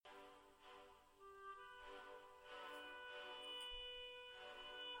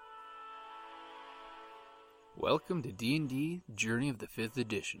Welcome to D&D Journey of the 5th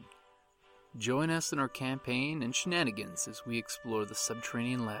Edition. Join us in our campaign and shenanigans as we explore the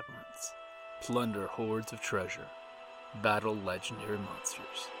subterranean labyrinths, plunder hordes of treasure, battle legendary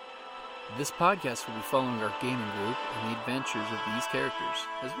monsters. This podcast will be following our gaming group and the adventures of these characters,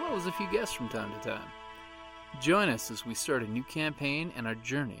 as well as a few guests from time to time. Join us as we start a new campaign and our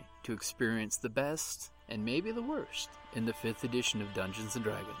journey to experience the best, and maybe the worst, in the 5th edition of Dungeons &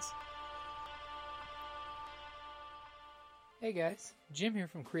 Dragons. Hey guys, Jim here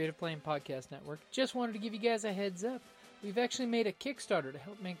from Creative Playing Podcast Network. Just wanted to give you guys a heads up. We've actually made a Kickstarter to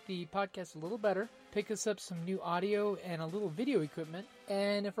help make the podcast a little better, pick us up some new audio and a little video equipment,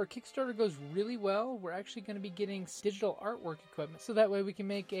 and if our Kickstarter goes really well, we're actually going to be getting digital artwork equipment, so that way we can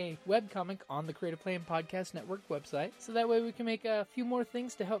make a webcomic on the Creative Playing Podcast Network website, so that way we can make a few more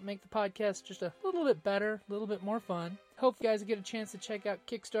things to help make the podcast just a little bit better, a little bit more fun. Hope you guys get a chance to check out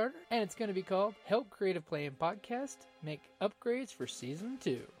Kickstarter, and it's going to be called Help Creative Playing Podcast Make Upgrades for Season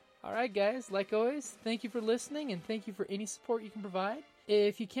 2. Alright guys, like always, thank you for listening, and thank you for any support you can provide.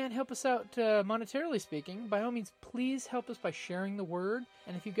 If you can't help us out monetarily speaking, by all means, please help us by sharing the word.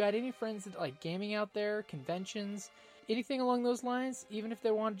 And if you've got any friends that like gaming out there, conventions, anything along those lines, even if they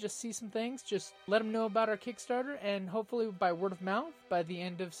want to just see some things, just let them know about our Kickstarter, and hopefully by word of mouth, by the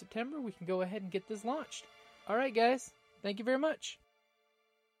end of September, we can go ahead and get this launched. Alright guys, thank you very much.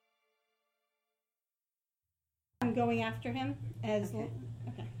 I'm going after him as...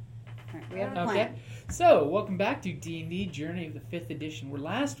 Okay. All right, we have a plan. Okay, so welcome back to D&D Journey of the 5th Edition, where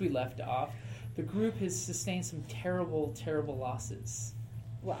last we left off, the group has sustained some terrible, terrible losses.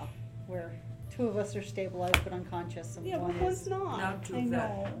 Well, two of us are stabilized but unconscious, and one one's is not. Not two I of know.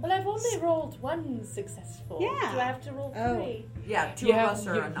 that. Well, I've only rolled one successful. Yeah. Do I have to roll three? Yeah, two of us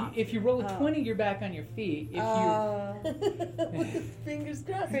are not. If you roll a 20, you're back on your feet. If you Fingers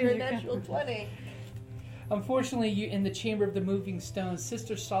crossed for a natural 20. Unfortunately, in the Chamber of the Moving Stones,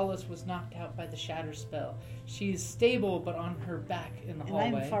 Sister Solace was knocked out by the Shatter spell. She's stable, but on her back in the hallway.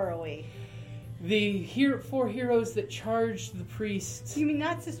 And I'm far away. The four heroes that charged the priest. You mean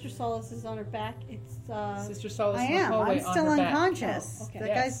not Sister Solace is on her back? It's Sister Solace I in the am. hallway I'm still on her back. unconscious. Oh, okay. Yes.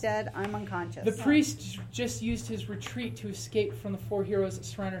 The guy's dead. I'm unconscious. The priest just used his retreat to escape from the four heroes that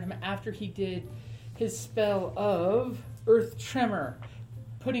surrounded him after he did his spell of Earth Tremor,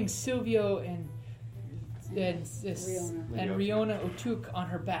 putting Silvio and Riona Otuk on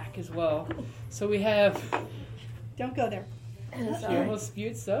her back as well. So we have... Don't go there. She almost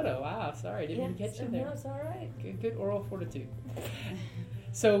spewed soda. Wow, sorry, didn't even catch you there. No, it's all right. Good oral fortitude.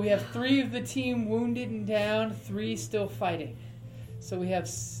 So we have 3 of the team wounded and down, 3 still fighting. So we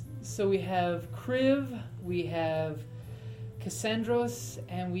have Kriv, we have Cassandros,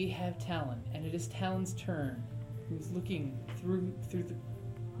 and we have Talon. And it is Talon's turn, who's looking through the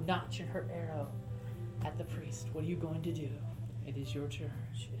notch in her arrow at the priest. What are you going to do? It is your turn.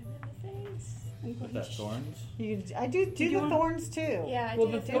 Shoot him in the face. With that thorns? I do the thorns too. Yeah, I Well,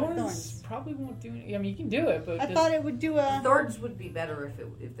 do. the thorns probably won't do anything. I mean, you can do it, but I thought it would do a... Thorns would be better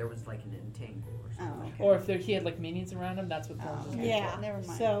if there was like an entangle or something. Oh, okay. or if he had like minions around him, that's what thorns is. Yeah, for. never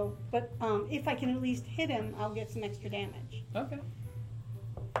mind. So, but if I can at least hit him, I'll get some extra damage. Okay.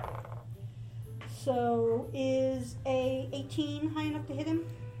 So is a 18 high enough to hit him?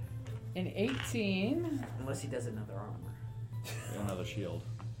 An 18, Unless he does another armor. Another shield.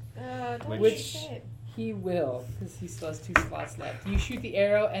 Don't which say. he will, because he still has 2 slots left. You shoot the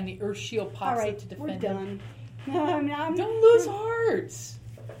arrow, and the earth shield pops All right, up to we're defend done. No, I'm Don't lose hearts.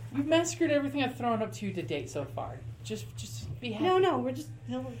 You've massacred everything I've thrown up to you to date so far. Just be happy. No, we're just...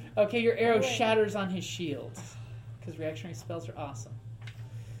 Okay, your arrow Wait. shatters on his shield, because reactionary spells are awesome.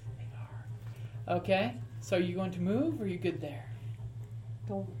 Okay, so are you going to move, or are you good there?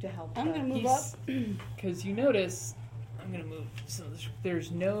 Go to help. I'm going to move He's- up. Because you notice, I'm going to move. So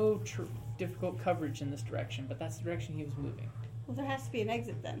there's no difficult coverage in this direction, but that's the direction he was moving. Well, there has to be an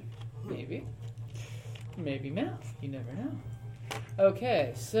exit then. Maybe. Maybe not. You never know.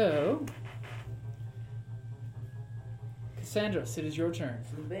 Okay, so... Cassandros, it is your turn.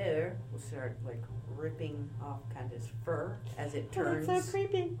 So the bear will start like ripping off kind of his fur as it Oh, turns that's so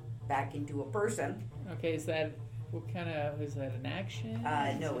creepy. back into a person. Okay, is that... What kind of... Is that an action?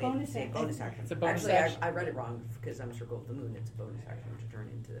 No, bonus it's a action. bonus action. It's a bonus Actually, action. I read it wrong because I'm Circle of the Moon. It's a bonus action to turn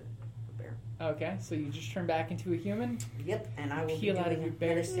into a bear. Okay, so you just turn back into a human. Yep, and I will Peel be out of doing your bear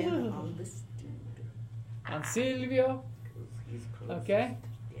medicine skin. on this dude. On Silvio. 'Cause he's close. Okay.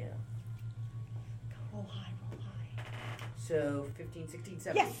 Yeah. Roll high. So 15, 16,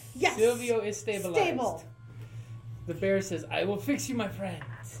 17. Yes. Silvio is stabilized. Stable. The bear says, I will fix you, my friend.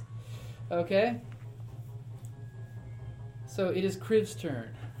 Okay. So it is Kriv's turn.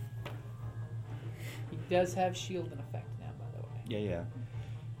 He does have shield in effect now, by the way. Yeah.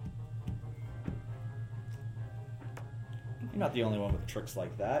 You're not the only one with tricks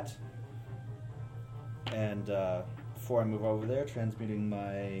like that. And before I move over there, transmuting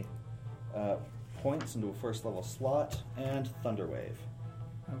my points into a first level slot and Thunder Wave.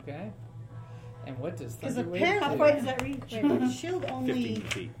 Okay. And what does Because Thunder Wave apparently, do? how far does that reach? Shield 15 only.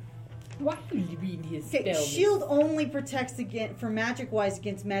 feet. Why are you reading his Okay, spell? shield only protects for magic-wise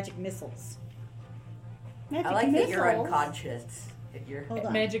against magic missiles. I like that you're unconscious. Hold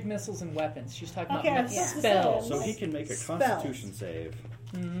on. Magic missiles and weapons. She's talking Okay, I about was Yeah. supposed to spells. say, So he can make a Spells. Constitution save.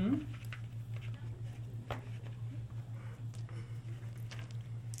 Mm-hmm.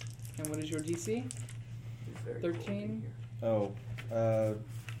 And what is your DC? 13? Oh,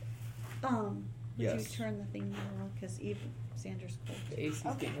 Would yes. you turn the thing now? Because even Sandra's cold. The AC's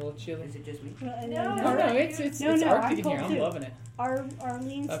getting a little chilly. Is it just me? No, Oh no, it's No, Arctic I'm in here. cold I'm too. loving it.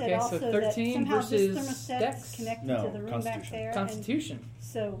 Arlene said Okay, so also 13 that somehow versus this thermostat's Dex? connected No, to the room back Constitution. there. Constitution. And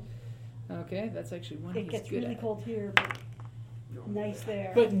so Okay, that's actually one it he's gets good really at. cold here, but nice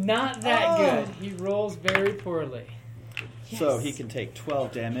there. But not that Oh. good. He rolls very poorly. So he can take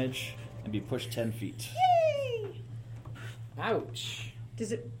 12 damage and be pushed 10 feet. yay! Ouch.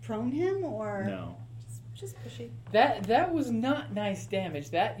 Does it prone him or? No. just pushy. That was not nice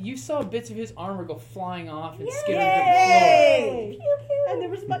damage. That you saw bits of his armor go flying off and skitter to Yay! Pew, pew. And there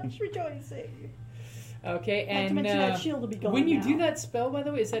was much rejoicing. the floor. Okay, Not to and mention that shield will be gone when you now. do that spell, by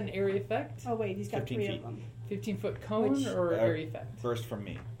the way, is that an area effect? Oh wait, he's got 15 three feet. of them. 15-foot cone Which- or area effect? Burst from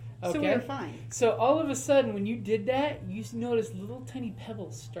me. Okay. So we're fine. So all of a sudden, when you did that, you noticed little tiny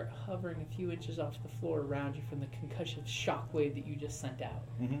pebbles start hovering a few inches off the floor around you from the concussive shockwave that you just sent out.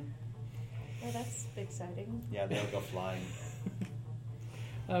 Mm-hmm. Oh, that's exciting. Yeah, they'll go flying.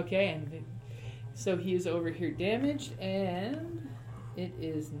 Okay, and so he is over here damaged, and it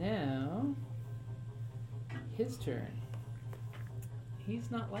is now his turn. He's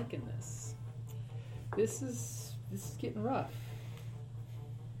not liking this. This is getting rough.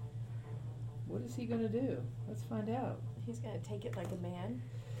 What is he gonna do? Let's find out. He's gonna take it like a man,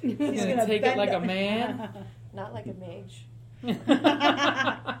 He's gonna take it bend like a him. man. not like a mage.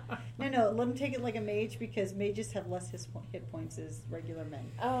 No, let him take it like a mage because mages have less hit points as regular men.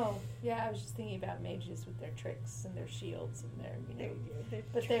 Oh, yeah, I was just thinking about mages with their tricks and their shields and their,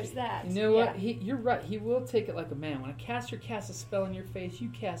 but there's that. You know what? Yeah. You're right. He will take it like a man. When a caster casts a spell in your face, you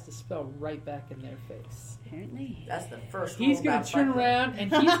cast a spell right back in their face. Apparently. That's the first He's rule going about to turn buckling. around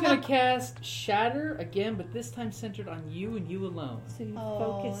and he's going to cast Shatter again, but this time centered on you and you alone. So you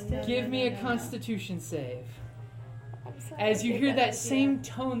Oh, focused no, it. Give me a no. Constitution save. I'm sorry, As you I hear gave that idea. same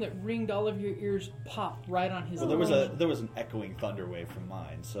tone that ringed all of your ears pop right on his Well, ear. there was an echoing thunder wave from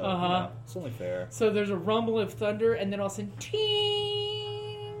mine, so Uh-huh. you know, it's only fair. So there's a rumble of thunder, and then all of a sudden,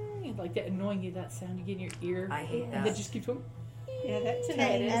 ting! Like that annoying you, that sound you get in your ear. I hate And that. then just keeps going. Yeah, that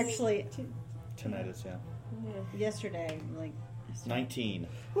Tinnitus. actually Tinnitus, yeah. Yeah. yesterday, like 19.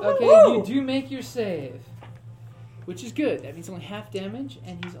 Okay, you do make your save. Which is good. That means only half damage,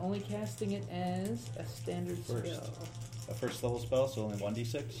 and he's only casting it as a standard First. spell. A first level spell, so only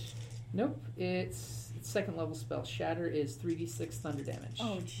 1d6. Nope, it's second level spell. Shatter is 3d6 thunder damage.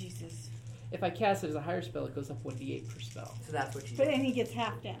 oh Jesus. If I cast it as a higher spell, it goes up 1d8 per spell. So that's what you But do. and he gets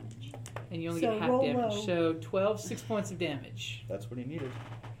half damage. And you only So get half roll damage. low. So 12, 6 points of damage. That's what he needed.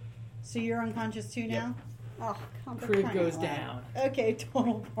 So you're unconscious too now? Oh, come Crew on. goes down. Okay,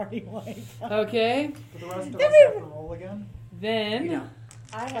 total party wipe. Okay, Do the rest of us have to roll again? then You know,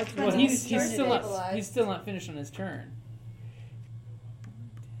 I have well, Turn he's it he's still not finished on his turn. 10,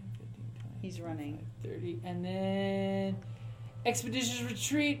 15, 20, He's running. 30, and then expeditious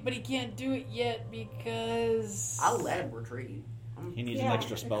retreat, but he can't do it yet because I'll let him retreat. He needs Yeah, an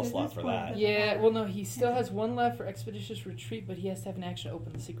extra spell at slot this for point, that. Yeah, well, no, he still has one left for expeditious retreat, but he has to have an action to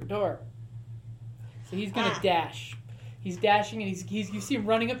open the secret door. So he's gonna dash. He's dashing, and you see him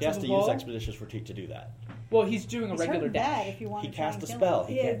running up He has to to the use wall. expeditious retreat to do that. Well, he's doing a He's regular hurting bad dash. if you want He to try cast and a kill spell.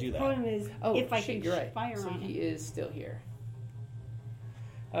 him. He can't do The that. problem is, Oh, If I shit, can you're right. fire So on he him. is still here.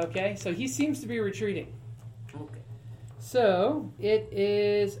 Okay, so he seems to be retreating. Okay. So it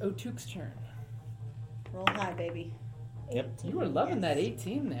is Otuk's turn. Roll high, baby. Yep. You were loving Yes. that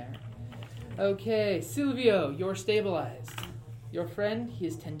 18 there. Okay, Silvio, you're stabilized. Your friend, he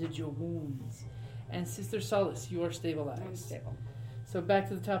has tended your wounds. And Sister Solace, you are stabilized. I'm stable. So back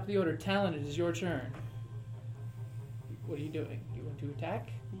to the top of the order. Talon, it is your turn. What are you doing? You want to attack?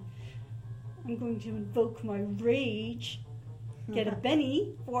 I'm going to invoke my rage. Get a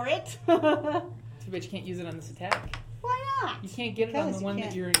Benny for it. Too bad you can't use it on this attack. Why not? You can't get it on Because the you one can't.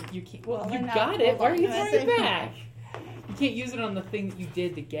 that you're. You can't. Well, Well, you then got I'll- it. Why are you hold on. throwing it back? You can't use it on the thing that you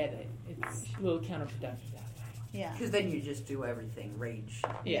did to get it. It's, A little counterproductive that way. yeah. Because then you just do everything rage.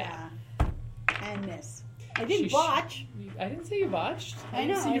 Yeah. And miss. I didn't She- botch. I didn't say you botched. I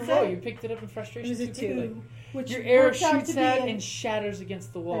didn't know, see I your said- roll. You picked it up in It frustration was a too quickly. 2, which Your arrow worked out shoots to be out a, and shatters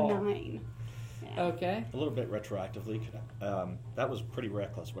against the a wall. 9. Yeah. Okay, A little bit retroactively, that was pretty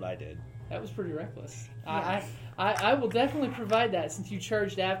reckless what I did. that was pretty reckless. Yeah. I will definitely provide that since you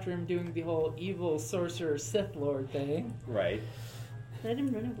charged after him doing the whole evil sorcerer Sith Lord thing. Right. Let him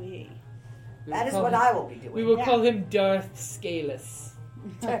run away. We That will is call what him- I will be doing. We will Yeah. call him Darth Scalus.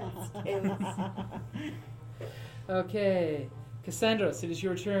 Okay, Cassandros, it is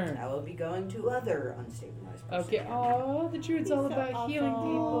your turn. I will be going to other unstabilized person. Okay. Oh, the druid's all He's so about healing awful.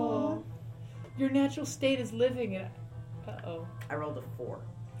 people. Your natural state is living. Uh-oh. I rolled a 4.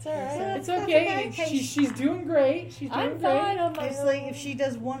 It's all right. It's That's okay. okay. She's doing great. She's doing I'm great. fine on my It's own. like if she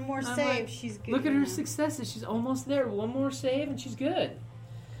does one more I'm save, like, she's good. Look at her now. successes. She's almost there. One more save and she's good.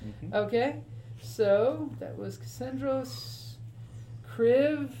 Mhm. Okay. So that was Cassandros.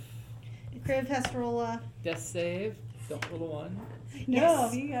 Kriv. Kriv has to roll a. Death save. Don't roll a 1. No,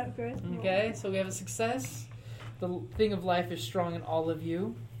 Yes. you got Kriv. Okay. So we have a success. The thing of life is strong in all of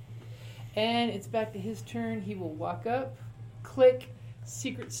you. And it's back to his turn. He will walk up. Click.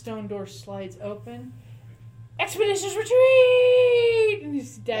 Secret stone door slides open. Expeditious retreat! And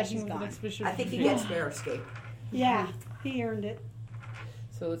he's dashing he's with gone. an expeditious I think he retreat. gets bear escape. Yeah, he earned it.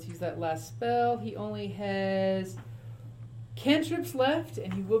 So let's use that last spell. He only has cantrips left,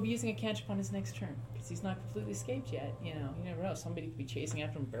 and he will be using a cantrip on his next turn because he's not completely escaped yet. You know, you never know. Somebody could be chasing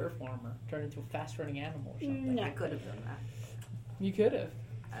after him bear form or turn into a fast-running animal or something. No. I could have done that. You could have.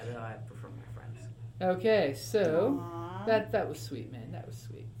 Although I prefer my friends. Okay, so Aw. that was sweet, man. That was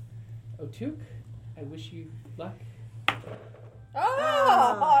sweet. Otuk, I wish you luck. Oh,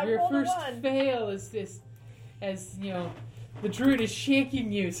 I Your rolled a first 1. fail is this, as you know, the druid is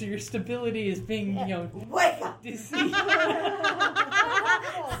shaking you, so your stability is being, you know, Wake up! deceived.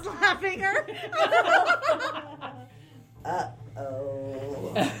 Slapping her.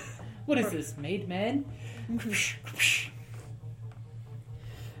 Uh-oh. What is this, made man?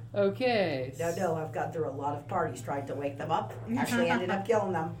 Okay. No, I've gone through a lot of parties trying to wake them up. Actually ended up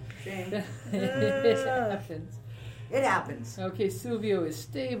killing them. Shame. It happens. It happens. Okay, Silvio is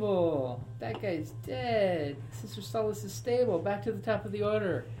stable. That guy's dead. Sister Solace is stable. Back to the top of the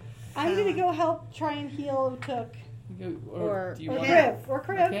order. I'm gonna go help try and heal Took. Or- do you Or want Kriv. Or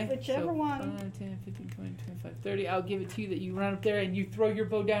Kriv, Okay, whichever so one. 5, 10, 15, 20, 25, 30. I'll give it to you that you run up there and you throw your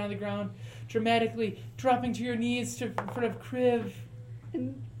bow down on the ground, dramatically dropping to your knees in front of Kriv.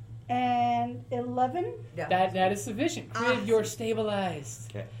 And 11. Yeah. That is sufficient. Kriv, Awesome. you're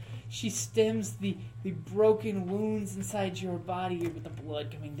stabilized. Okay. She stems the broken wounds inside your body with the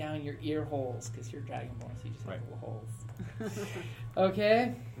blood coming down your ear holes because you're dragonborn, so you just have Right. little holes.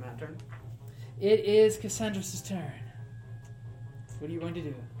 Okay, My turn. it is Cassandros' turn. What are you going to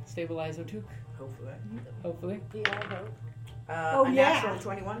do? Stabilize Otuk, Hopefully. hopefully. Oh, a yeah. natural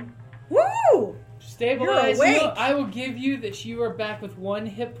 21. Woo! Stabilize. You're awake. I will give you that you are back with 1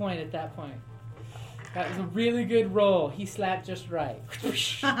 hit point at that point. That was a really good roll. He slapped just right.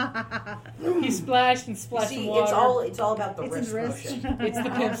 He splashed and You splashed see, water. it's all about the It's his wrist wrist. motion. It's the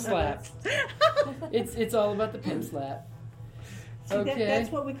pimp slap. It's all about the pimp slap. See, Okay. that's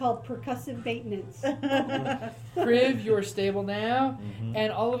what we call percussive maintenance. Kriv, you're stable now. Mhm.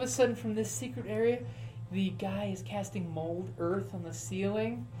 And all of a sudden, from this secret area, the guy is casting mold earth on the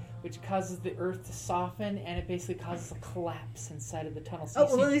ceiling, which causes the earth to soften, and it basically causes a collapse inside of the tunnel. So Oh,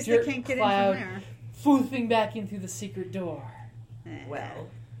 you well, see at least they dirt can't get in cloud from there. foofing back in through the secret door. Well,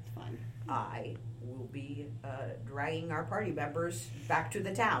 It's fun. I will be dragging our party members back to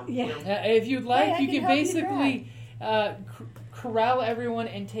the town. Yeah. We're- If you'd like, Hey, I you can can help you basically corral everyone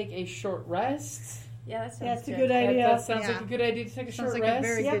and take a short rest. Yeah, that sounds Yeah, it's a good. good idea. That sounds Yeah. like a good idea to take a Sounds short like rest. a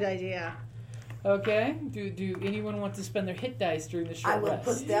very Yep. good idea. Okay. Do anyone want to spend their hit dice during the short I will rest?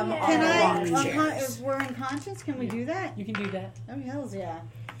 put them Yeah. on Can the I? rock chairs. If we're unconscious, can we do that? You can do that. Oh hells yeah!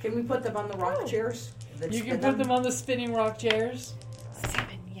 Can we put them on the rock chairs? that You can spin put them on the spinning rock chairs. 7,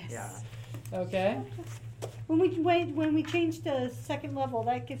 yes. Yeah. Okay. When we change to second level,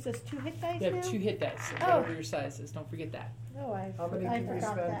 that gives us 2 hit dice You now. have 2 hit dice, so Oh. whatever your size is. Don't forget that. Oh, I How many I can we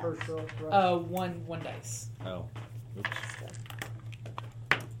forgot spend that. per short rest? One dice. Oh. Oops.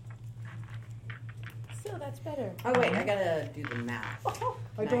 still that's better. Oh wait, I gotta do the math.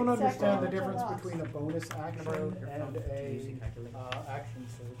 I don't Nice. understand the Second difference level. between a bonus action and Easy a calculate. action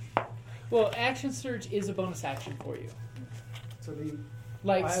surge. Well, action surge is a bonus action for you. So I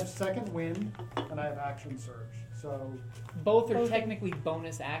Like have second wind and I have action surge. So, Both are Both. technically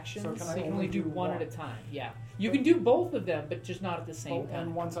bonus actions, So so, can I you can only only do do one at one? a time. Yeah. You can do both of them, but just not at the same time.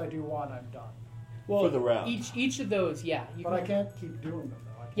 and once I do one, I'm done. Well, For the round. Each of those, yeah. You But can, I can't keep doing them,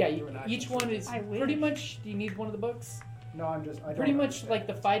 though. I can't Yeah, do an action each one for- is I pretty wish. much. Do you need one of the books? No, I don't Pretty much understand. like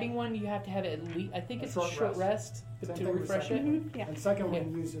the fighting one, you have to have at least. I think A it's short a short rest. rest Same to thing with refresh it. second one. Mhm, yeah. And second Yeah.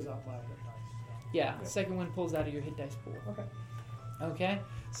 one uses up my hit dice. Yeah, second one pulls out of your hit dice pool. Okay. Okay,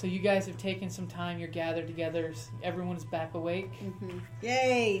 so you guys have taken some time. You're gathered together. Everyone's back awake.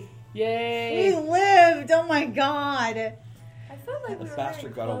 Yay! Yay! We lived! Oh my god! I felt like The we were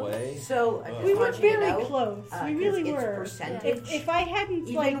bastard very got close. away. So, I We just We were want you to very know, close. We 'cause really it's were. percentage. If I hadn't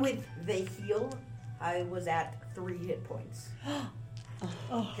Even like, with the heal, I was at 3 hit points.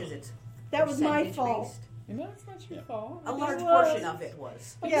 oh, Because it's that was my percentage fault. based. No, it's not your fault. A large It portion was. of it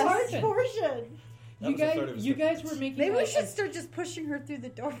was. What Yes. Large happened? portion. That You was a third of guys, his you hit guys points. were making. Maybe we like should a- start just pushing her through the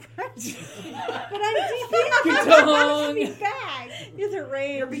door first. But I'm DP. Ka-dong! Be back. Is it You're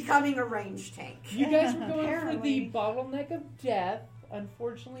rain? becoming a range tank. You guys were going for Apparently. the bottleneck of death.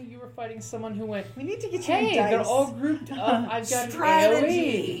 Unfortunately, you were fighting someone who went. We need to get you Hey, dice. they're all grouped up. I've got an AOE.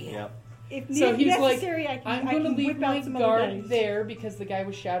 Strategy. Yep. If So he's like, necessary, I I'm can going to leave whip my out some other guard dice. there because the guy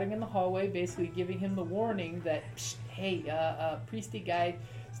was shouting in the hallway, basically giving him the warning that, "Psst, hey, priesty guy,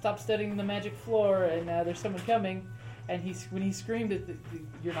 stop studying the magic floor, and there's someone coming." And when he screamed at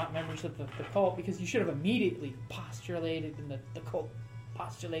you're not members of the cult, because you should have immediately postulated in the cult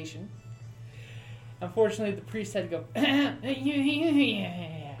postulation. Unfortunately, the priest had to go, and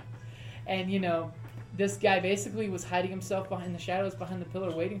this guy basically was hiding himself behind the shadows, behind the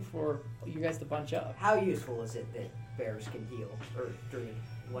pillar, waiting for you guys to bunch up. How useful is it that bears can heal? Or druid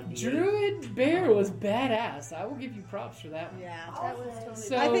 1d8? Druid Bear was badass. I will give you props for that one. Yeah. That was totally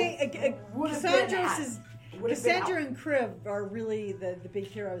So- I think Would have been Cassandros at- is would have been Cassandra out. and Crib are really the big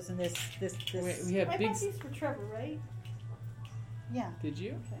heroes in this. We have I big. bought these for Trevor, right? Yeah. Did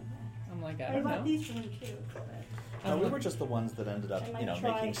you? Okay. I'm like, I I don't bought know. these for him too. No, we were just the ones that ended up, I might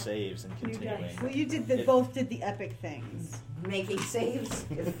try making saves and you guys. continuing. Well, you did It- both did the epic things. Making saves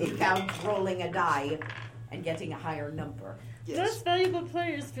if you count rolling a die and getting a higher number. Most valuable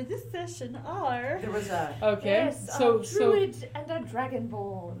players for this session are. There was a Okay, Yes, so a druid and a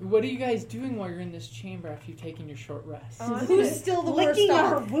dragonborn. what are you guys doing while you're in this chamber after you've taken your short rest? Oh, Who's still the worst Licking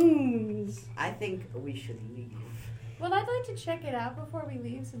our off? wounds. I think we should leave. Well, I'd like to check it out before we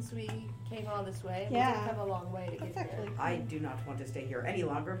leave, since we came all this way. And we Yeah. did come a long way to That's get here. actually. I do not want to stay here any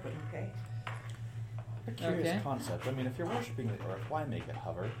longer, but okay. A curious Okay. concept. I mean, if you're worshipping the earth, why make it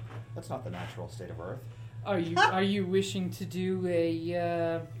hover? That's not the natural state of earth. Are you wishing to do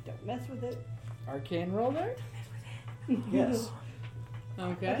a Don't mess with it. arcane roll there? Yes.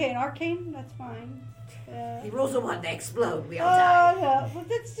 Okay. Okay, an arcane, that's fine. He rolls a 1 to explode. We all Oh, die. yeah. Well,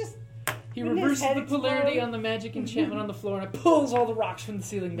 that's just. He Wouldn't his reverses head the polarity explode? on the magic enchantment on the floor, and it pulls all the rocks from the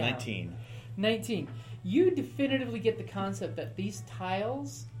ceiling down. 19. 19. You definitively get the concept that these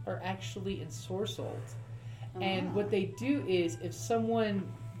tiles are actually ensorcelled. And what they do is, if someone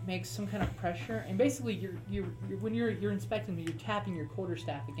makes some kind of pressure, and basically when you're inspecting them, you're tapping your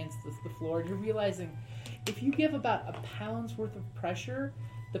quarterstaff against the floor, and you're realizing if you give about a pound's worth of pressure,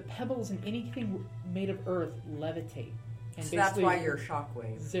 the pebbles and anything made of earth levitate. And So that's basically why you're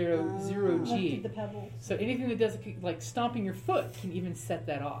shockwave. zero Left G. with the pebbles. So anything that does like stomping your foot can even set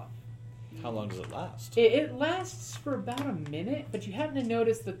that off. How long does it last? It lasts for about a minute, but you happen to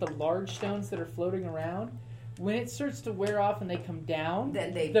notice that the large stones that are floating around, when it starts to wear off and they come down,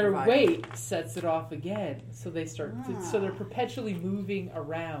 Then they their provide- weight sets it off again. So they start. So they're perpetually moving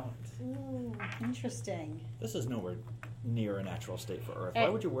around. Interesting. This is nowhere near a natural state for Earth. Why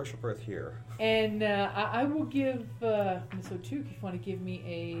would you worship Earth here? And I will give Miss O'Toole, if you want to give me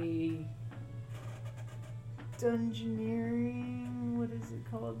a dungeoneering. What is it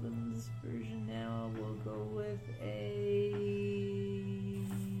called in this version now? We'll go with a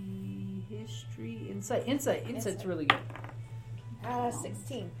history, insight. Insight's really good.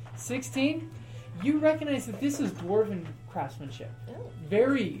 16. 16. You recognize that this is dwarven craftsmanship. Oh.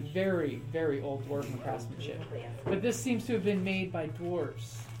 Very, very, very old dwarven craftsmanship. But this seems to have been made by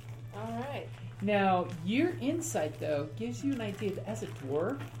dwarves. All right. Now, your insight, though, gives you an idea that as a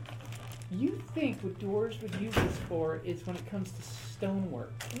dwarf, you think what dwarves would use this for is when it comes to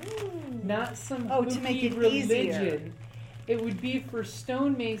stonework. Not some Oh, to make hooky it religion. easier. It would be for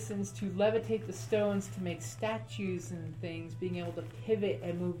stonemasons to levitate the stones to make statues and things, being able to pivot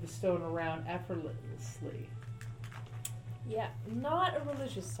and move the stone around effortlessly. Yeah, not a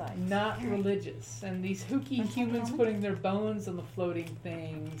religious site. Not religious. And these hooky humans putting their bones on the floating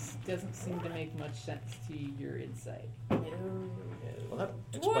things doesn't seem to make much sense to your insight. No. Well, that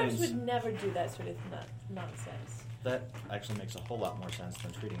Dwarves explains. would never do that sort of nonsense. That actually makes a whole lot more sense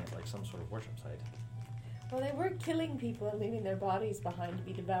than treating it like some sort of worship site. Well, they were killing people and leaving their bodies behind to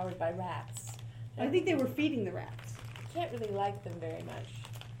be devoured by rats. I think they were feeding the rats. Can't really like them very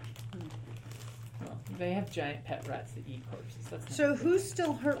much. Well, they have giant pet rats that eat corpses. That's not So good. who's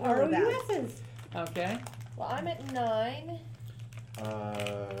still hurt really bad? ROUSs. Okay. Well, I'm at 9.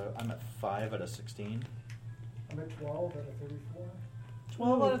 I'm at 5 out of 16. I'm at 12 out of 34.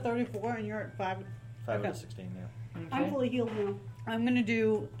 12 out of 34, and you're at 5. 5 Okay. out of 16, yeah. I'm Okay. fully healed now. I'm going to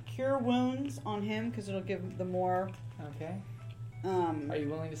do Cure Wounds on him because it'll give the more. Okay. Are you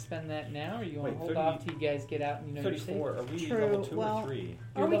willing to spend that now, or you want Wait, to hold 30 off till you guys get out and you know you're safe? 34. Are we True, level 2 well- or 3?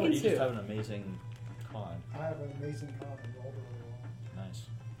 You're Or we level can You two. just have an amazing con. I have an amazing con and rolled really well. Nice.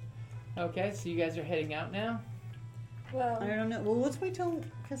 Okay, so you guys are heading out now. Well, I don't know. Well, let's wait till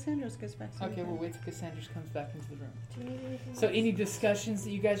Cassandra's gets back. so we Okay, can- we'll wait till Cassandra comes back into the room. do you need anything So, else? any discussions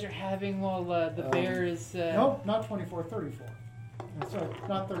that you guys are having while the bear is? Nope, not 24, 34. Sorry,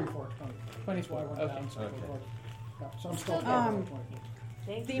 not 34, 24. 24, That's why I went okay. down. So, Okay. yeah, so I'm still Um, 24.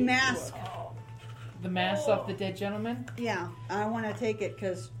 Thank The you. mask. The mask off the dead gentleman. Yeah, I want to take it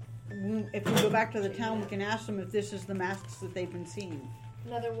because if we go back to the town, we can ask them if this is the masks that they've been seeing.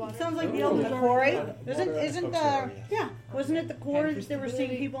 Another water. Sounds like the Oh, old the quarry? Water Isn't hooks there, yes. yeah? Wasn't it the quarry that they were seeing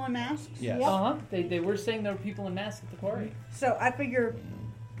Stability. people in masks? Yes. Uh huh. They were saying there were people in masks at the quarry. So I figure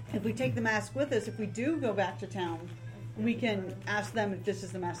if we take the mask with us, if we do go back to town, we can ask them if this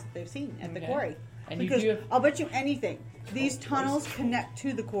is the mask that they've seen at the Okay. quarry. And you Because do have, I'll bet you anything, these tunnels connect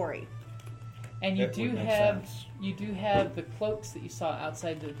to the quarry. and you That do would make have sense. the cloaks that you saw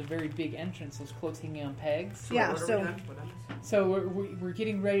outside the very big entrance. Those cloaks hanging on pegs. Yeah, What are so- we doing? What am I saying? So we're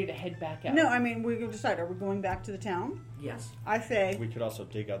getting ready to head back out. No, I mean we can decide. Are we going back to the town? Yes. I say We could also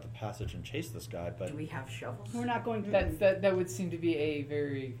dig out the passage and chase this guy, but Do we have shovels? We're not going to. that would seem to be a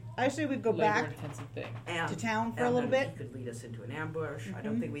very I say we go back labor-intensive thing. And, to town for a and little then bit. He could lead us into an ambush. I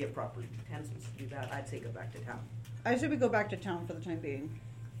don't think we have proper utensils to do that. I'd say go back to town. I say we go back to town for the time being.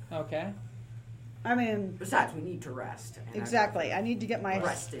 Okay. I mean, Besides, we need to rest. And exactly. I need to get my.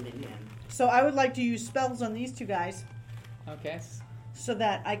 rest in an inn. So I would like to use spells on these two guys Okay. so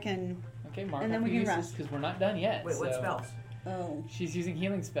that I can. Okay. Mark And then off we your can uses rest. because we're not done yet. Wait, what so- spells? Oh, She's using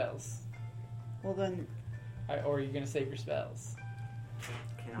healing spells. well then Or are you going to save your spells?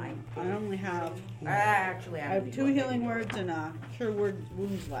 Can I? I only have. Actually, I I have 2 healing words and a cure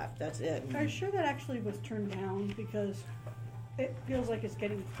wounds left. That's it. Are you sure that actually was turned down because it feels like it's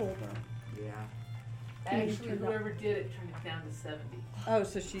getting colder? Yeah. Actually, turned whoever did it turned it down to 70. Oh,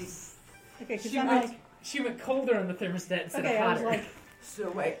 so she's. Okay, because She I'm went, like, she went colder on the thermostat instead okay, of I was hotter. like,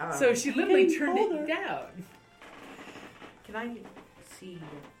 So wait. So she literally Getting turned colder. it down. Can I see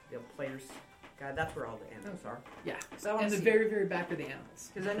the player's guide? That's where all the animals are. Yeah. So I want And to the see. very, very back of the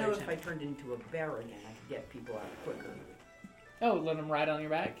animals. Because I know Very if I gentle. turned into a bear again, I could get people out quicker. Oh, let them ride on your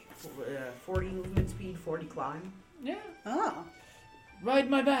back? 40 movement speed, 40 climb. Yeah. Ah. Ride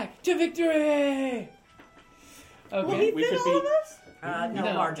my back to victory! will Okay. he we fit could all be- of us? No,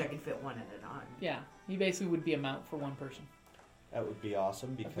 No. large. I can fit one at a time. Yeah. He basically would be a mount for one person. that would be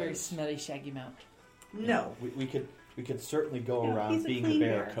awesome A very because smelly, shaggy mount. No. we could certainly go Yeah, around he's a being the clean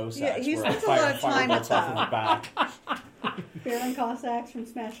bear bear. Cossacks Yeah, he where I spends a lot fire of time firebolts at off of the back. Baron Cossacks from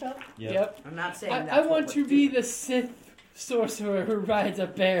Smash Up. Yep. I'm not saying I that's want what to we're be doing. the Sith sorcerer who rides a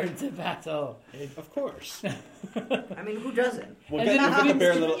bear into battle. Of course. I mean, who doesn't? We'll And get, then we'll get the if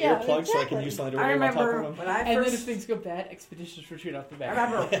bear things- little yeah, earplugs so I can exactly. use something to I wave on top remember of him. when I And then if first. things go bad, expeditions retreat off the bear. I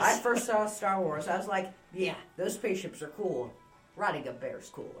remember I first saw Star Wars. I was like, yeah, those spaceships are cool. Riding a bear's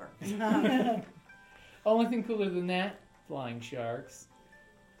cooler. Only thing cooler than that, flying sharks.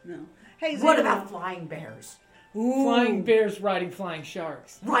 No. Hey, What Xander. about flying bears? Ooh. Flying bears riding flying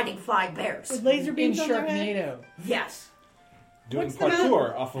sharks. Riding flying bears. With laser In beams on their head. Sharknado. Yes. Doing What's the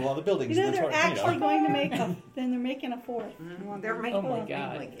parkour off of all the buildings You know in the they're tornado. actually going to make a. Then they're making a fourth. They're making Oh my one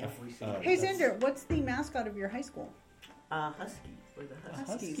God. like every single. Hey, Xander, what's the mascot of your high school? Husky. We're the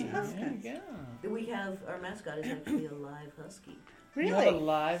Huskies. Huskies. There you go. We have our mascot is actually a live husky. You have a Really?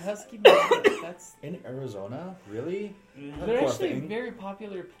 live husky mascot. That's In Arizona? Really? they're Poor actually a thing. very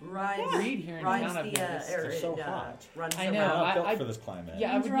popular Rides, breed here in rides town. I've the noticed. They're so hot. runs I know. They're around. not built I- for this climate.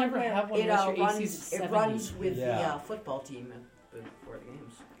 Yeah, I would Runs never where? have one It unless your AC is runs. 70. It runs with Yeah. the football team before the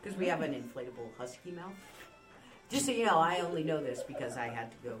games because we have an inflatable husky mouth. Just so you know, I only know this because I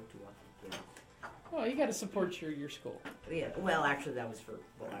had to go to a. Well, you got to support your school. Yeah. Well, actually, that was for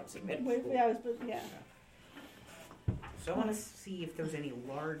when I was in middle school. Yeah, yeah. So I want to see if there's any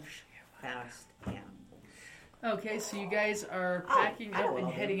large, fast animals. Okay, so you guys are Oh, packing I know up what and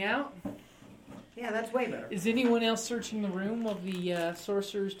I'll do. heading out. Yeah, that's way better. Is anyone else searching the room while the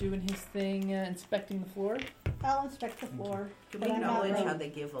sorcerer's doing his thing, inspecting the floor? I'll inspect the floor. Can but we I'm not acknowledge really- how they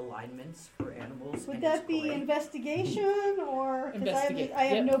give alignments for animals? Would and that it's be great? investigation or? Because Investigate, I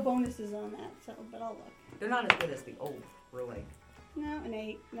have yep. no bonuses on that, so but I'll look. They're not as good as the old. We're like, No, an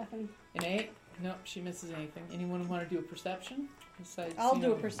 8, nothing. An 8? Nope, she misses anything. Anyone want to do a perception? Besides, I'll you do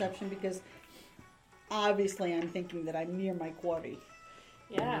know- a perception because obviously I'm thinking that I'm near my quarry.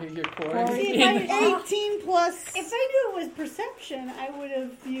 Yeah. Your core. See, In- if I- 18 plus If I knew it was perception, I would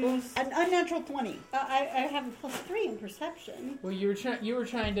have used. an unnatural 20. I have a +3 in perception. Well, you were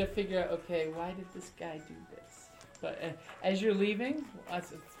trying to figure out, okay, why did this guy do this? But as you're leaving,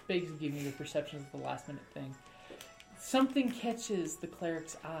 it's basically giving you the perception of the last minute thing. Something catches the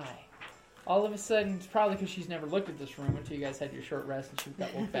cleric's eye. All of a sudden, it's probably because she's never looked at this room until you guys had your short rest and she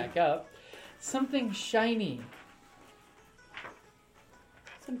got woke back up. Something shiny.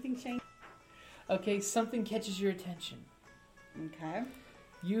 Something changed. Okay, something catches your attention. Okay.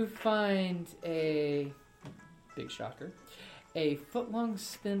 You find a big shocker, a foot-long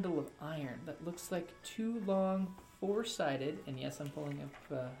spindle of iron that looks like two long, four-sided, and yes, I'm pulling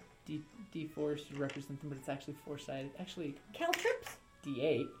up D4s to represent them, but it's actually four-sided. Actually, Caltrips?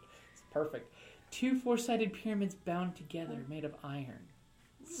 D8. It's perfect. Two four-sided pyramids bound together, made of iron,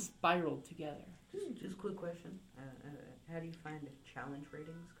 spiraled together. just a quick question. How do you find challenge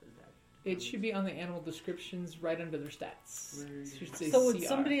ratings? Because that It should be on the animal descriptions right under their stats. It should say So would CR.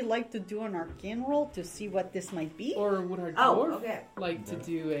 somebody like to do an arcane roll to see what this might be? Or would our Oh, dwarf okay. like to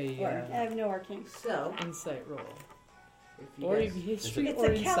do I a have no arcane. So, insight roll? if you Or guys, history It's or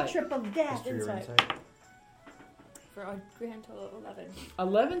a insight? caltrip of death. History or Insight. insight? For a grand total of 11.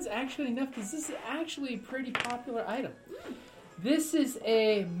 11's actually enough because this is actually a pretty popular item. This is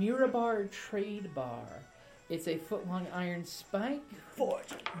a Mirabar trade bar. It's a foot-long iron spike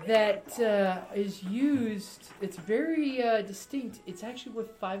that is used. It's very distinct. It's actually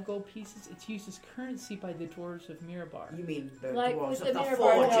worth 5 gold pieces. It's used as currency by the dwarves of Mirabar. you mean the Like dwarves with of the the Mirabar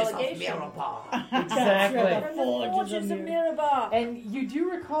Forges of delegation. Mirabar. Exactly. From the Forges of Mirabar. And you do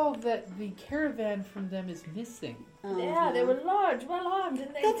recall that the caravan from them is missing. Yeah, they were large, well armed,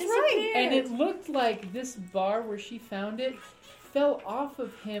 and they That's right. And disappeared. it looked like this bar where she found it fell off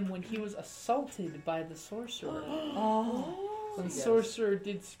of him when he was assaulted by the sorcerer. When the Yes. sorcerer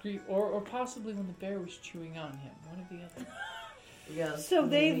did scream, or possibly when the bear was chewing on him. One or the other. Yes, So we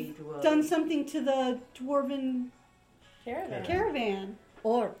they've need to, done something to the dwarven Caravan. caravan.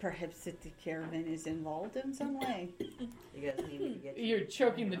 Or perhaps that the caravan is involved in some way. You guys need me to get You're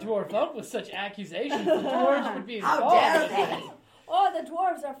choking the dwarf up with such accusations. The dwarves would be How involved. dare they? Oh, the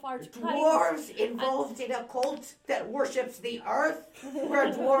dwarves are far too kind. Dwarves involved in a cult that worships the earth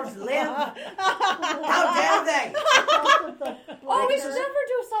where dwarves live? How dare they? Oh, we should never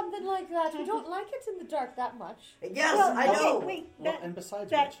do something like that. We don't like it in the dark that much. Yes, Well, I know. Okay, wait, Well, that, and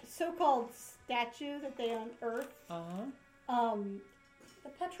besides that which, so-called statue that they unearthed, Uh-huh. The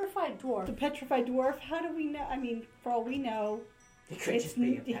petrified dwarf. the petrified dwarf. How do we know? I mean, for all we know, It could It's just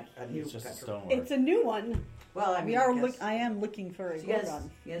be n- a new it's just petrol. stonework. it's a new one. Well, I mean, We are. I guess- I am looking for a So you guys,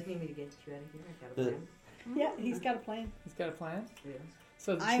 Gorgon. you guys need me to get you out of here? I got a The- plan. Yeah, he's got a plan. He's got a plan. Yes.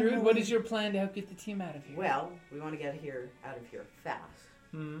 So, I'm Trude, what willing- is your plan to help get the team out of here? Well, we want to get out of here fast.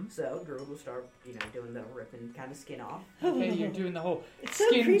 Hmm. So Druid will start, doing the ripping kind of skin off Okay, you're doing the whole It's so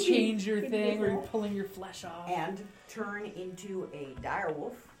skin creepy. changer Good thing where you're visual. pulling your flesh off. and turn into a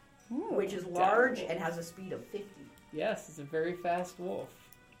direwolf, Ooh. which is large and has a speed of 50. Yes, it's a very fast wolf.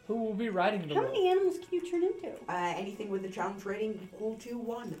 Who will be riding the How wolf? many animals can you turn into? Anything with the challenge rating equal to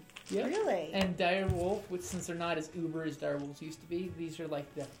 1. Yep. Really? And dire wolf, which since they're not as uber as dire wolves used to be, these are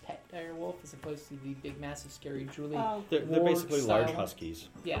like the pet dire wolf as opposed to the big, massive, scary, drooly. Oh, they're War basically large style. huskies.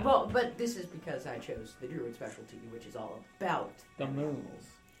 Yeah, Well, but this is because I chose the Druid specialty, which is all about The moon. animals.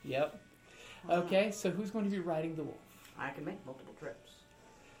 Yep. Okay, so who's going to be riding the wolf? I can make multiple trips.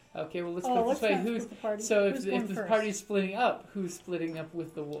 Okay, well let's oh put it let's this way. not Who's split the party. so Who's if going the first? party's splitting up, who's splitting up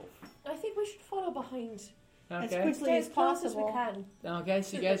with the wolf? I think we should follow behind. As Okay. quickly Stay as as close as we possible. can. Okay,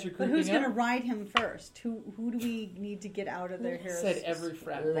 so you guys are But grouping who's going to up. ride him first? Who do we need to get out of their hair? Said every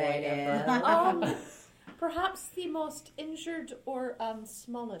frat boy Ladies. ever. Perhaps the most injured or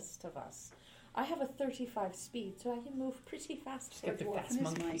smallest of us. I have a 35 speed, so I can move pretty fast She's for a got the dwarf. fast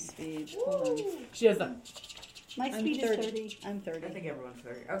What is my monkey. speed? Hold on. Woo! She has the. My I'm speed is 30. 30. I'm I 30. think everyone's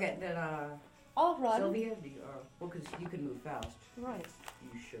 30. Okay, then, I'll run. Sylvia, do you, because you can move fast. Right.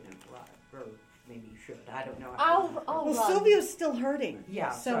 You shouldn't ride. Or maybe you should. I don't know. I'll Well, run. Sylvia's still hurting.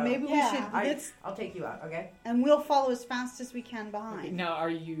 Yeah, So so- maybe we Yeah. should. Let's, I'll take you out, okay? and we'll follow as fast as we can behind. Now, are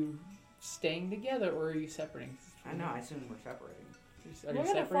you staying together or are you separating? I know, I assume we're separating. Are We're you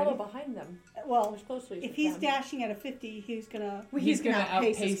gonna follow separated? behind them. Well, As closely as if we he's can. dashing at a 50, he's gonna. He's gonna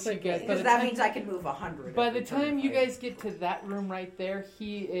outpace us you quickly. guys. By Because the that time- means I can move 100. By every the turn time if you I- guys get to that room right there,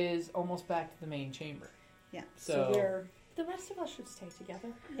 he is almost back to the main chamber. Yeah. So, we're. The rest of us should stay together.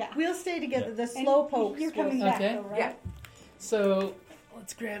 Yeah. We'll stay together. Yeah. The And slow pokes. You're will- coming back, Okay. though, right? Yeah. so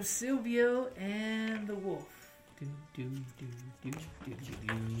let's grab Silvio and the wolf. Do, do, do, do, do, do,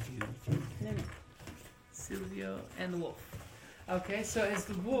 do. No, no. Silvio and the wolf. Okay, so as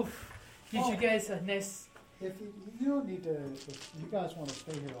the wolf gives you guys a nice. If you don't need to, if you guys want to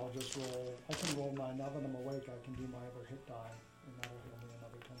stay here, I'll just roll. I can roll my, now that I'm awake, I can do my other hit die, and that'll heal me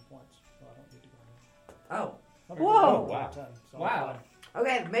another 10 points. So I don't need to go in. Oh. I'm Whoa. roll Wow. 10, so I'm Wow. fine.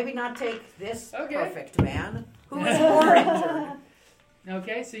 Okay, maybe not take this Okay. perfect man who is more injured.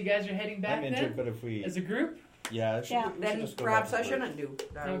 Okay, so you guys are heading back I'm injured, then but if we, as a group. yeah, we should Then just go perhaps back I and shouldn't do.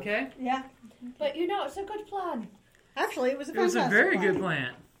 No. Okay, Yeah. But it's a good plan. Actually, it was a it was a fantastic very plan. good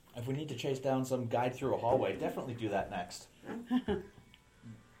plan. If we need to chase down some guide through a hallway, definitely do that next.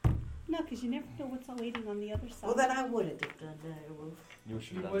 No, because you never know what's waiting on the other side. Well, then I wouldn't have done that. Wolf. You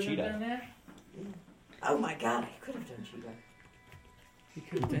should You have done wouldn't cheetah. have done that. Oh my god, I could have done cheetah. You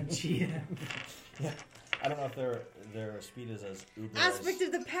could have done cheetah. I don't know if their speed is as uber Aspect as...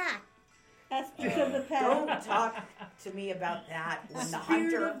 of the pack. Aspect of the past. Don't talk to me about that when the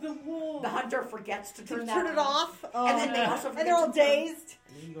hunter forgets to turn that Turn it off. Oh. And then they also forget And they're all to turn- dazed.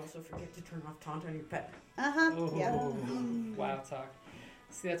 And then you also forget to turn off taunt on your pet. Uh-huh. Oh, Yeah. wild talk.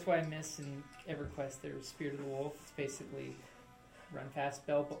 See, that's why I miss in EverQuest there's Spirit of the Wolf. It's basically run fast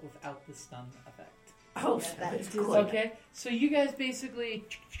spell, but without the stun effect. Oh, Yeah, that that is is good. Okay, so you guys basically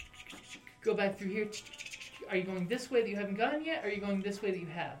go back through here. Are you going this way that you haven't gone yet? Or are you going this way that you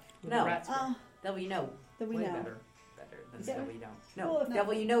have? Where the No. rats were? Devil you know. That we way know. better than Yeah. Devil you don't. No, Well, if-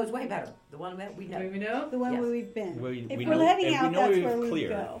 Devil you know is way better. The one that we Do know. we know? The one Yes. where we've been. We If know- we're heading and we out, know that's we've where we would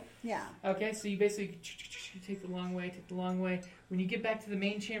cleared. go. Yeah. Okay, so you basically take the long way, When you get back to the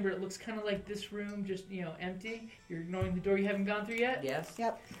main chamber, it looks kind of like this room, just, empty. You're ignoring the door you haven't gone through yet? Yes.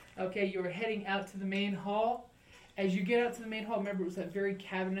 Yep. Okay, you're heading out to the main hall. As you get out to the main hall, remember it was that very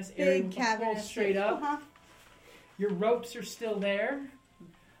cavernous area Big with the hall cavernous. straight up. Uh-huh. Your ropes are still there.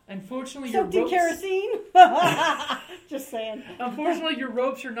 Unfortunately, Soaked in your ropes, kerosene. Just saying. unfortunately, your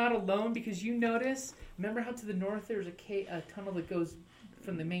ropes are not alone because you notice. Remember how to the north there's a tunnel that goes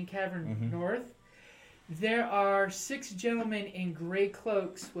from the main cavern Mhm. north. There are 6 gentlemen in gray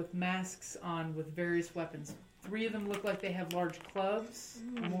cloaks with masks on with various weapons. 3 of them look like they have large clubs,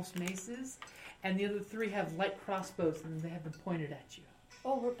 almost maces, and the other 3 have light crossbows and they have them pointed at you.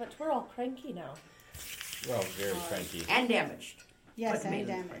 But we're all cranky now. We're all very cranky. And damaged. Yes, But and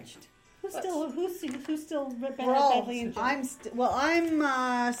mainly damaged. Who's still We're all. badly injured? I'm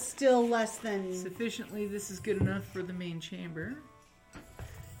still less than. Sufficiently, this is good enough for the main chamber.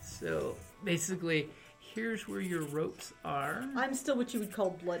 So, basically, here's where your ropes are. I'm still what you would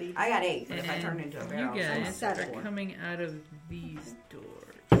call bloody. I got 8, but if I And turn into a bear, you I'll guys still are have 4. coming out of these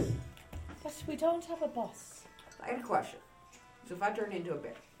doors. But we don't have a boss. I got a question. So if I turn into a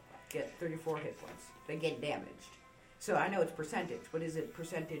bear, get 34 hit points, they get damaged. So I know it's percentage. What is it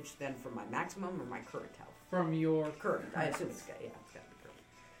percentage then for my maximum or my current health? From your Current. I assume it's got to be current.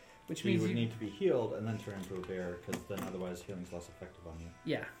 which So you means would you need to be healed and then turn into a bear, because then otherwise healing's less effective on you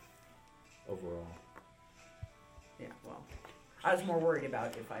yeah. overall. Yeah, well, I was more worried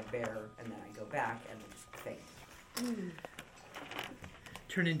about if I bear and then I go back and then just faint.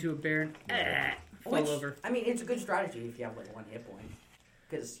 Turn into a bear and fall Which, over. I mean, it's a good strategy if you have like 1 hit point,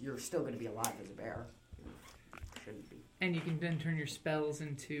 because you're still going to be alive as a bear. Shouldn't be And you can then turn your spells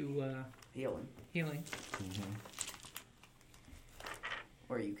into healing, healing.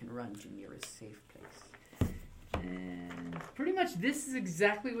 or you can run to nearest safe place. And pretty much this is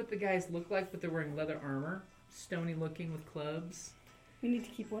exactly what the guys look like, but they're wearing leather armor. Stony looking with clubs. We need to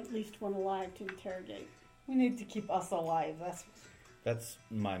keep at least one alive to interrogate. We need to keep us alive. That's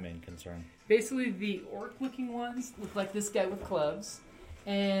my main concern. Basically, the orc looking ones look like this guy with clubs.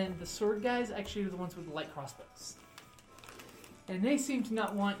 And the sword guys actually are the ones with the light crossbows. And they seem to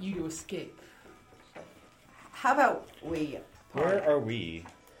not want you to escape. How about we? Where are we?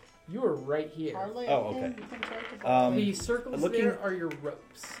 You are right here. Parlay Oh, again, okay. you can try to- The circles looking- there are your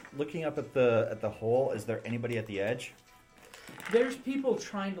ropes. Looking up at the hole, is there anybody at the edge? There's people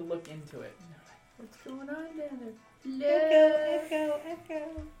trying to look into it. And they're like, what's going on down there?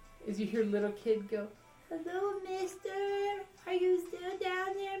 Echo. As you hear little kid go, Hello, mister. Are you still down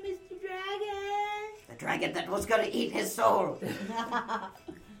there, Mr. Dragon? The dragon that was going to eat his soul.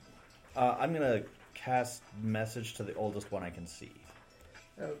 I'm gonna cast message to the oldest one I can see.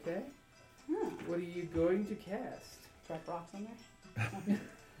 okay. What are you going to cast? Drop rocks on there.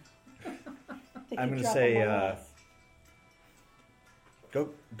 They I'm could gonna drop say, them on us.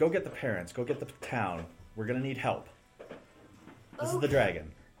 Go get the parents. Go get the town. We're gonna need help. This is the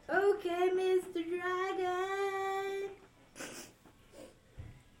dragon. Okay, Mr. Dragon.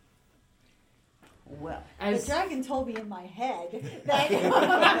 Well, The dragon told me in my head that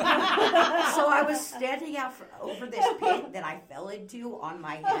so I was standing out over this pit that I fell into on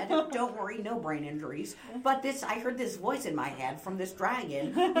my head. Don't worry, no brain injuries. But I heard this voice in my head from this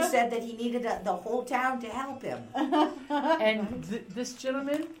dragon who said that he needed the whole town to help him. And this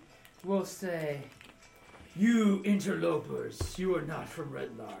gentleman will say, "You interlopers, you are not from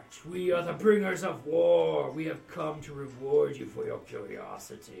Red Larch. We are the bringers of war. We have come to reward you for your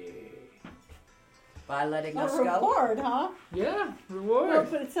curiosity." By letting a us go. reward, huh? Yeah, Well,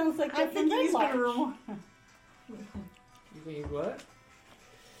 reward. but it sounds like I they're think from Red he's gonna Larch. reward. You think what?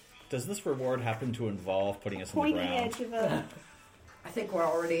 Does this reward happen to involve putting us in the Pointy ground? edge of a. I think we're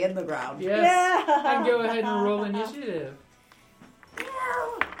already in the ground. Yes. Yeah. And go ahead and roll initiative.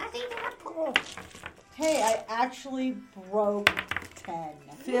 Hey, I actually broke 10.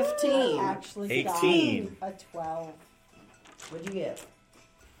 15. I actually 18. got a 12. What'd you get?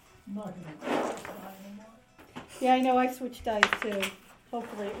 I'm not going to anymore. Yeah, I know. I switched dice too.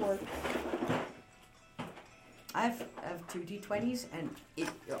 Hopefully it works. I have 2 D20s, and it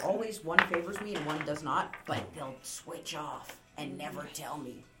always one favors me and one does not, but they'll switch off and never tell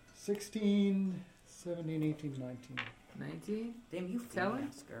me. 16, 17, 18, 19. 19. Damn, you Tell feel him?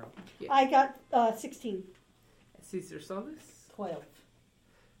 ass girl. I got 16. Caesar Solis. 12.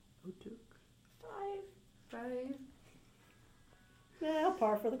 Who took 5? Yeah,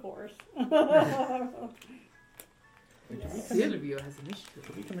 par for the course. Silvio has initiative.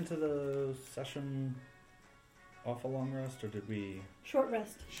 Did we come into the session off a long rest, or did we? Short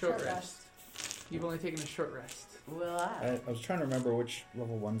rest. Short rest. You've only taken a short rest. Well, I was trying to remember which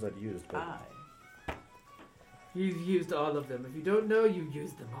level ones I'd used, but You've used all of them. If you don't know, you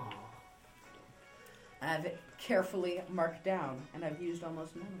used them all. I have it carefully marked down, and I've used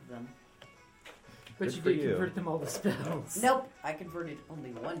almost none of them. But Good you for did you. convert them all to spells. Nope, I converted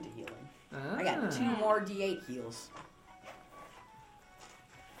only 1 to healing. I got 2 more D8 heals.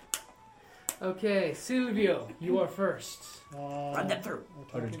 Okay, Silvio, you are first. Run them through.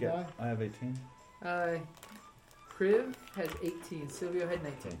 what did you get? I have 18. Kriv has 18. Silvio had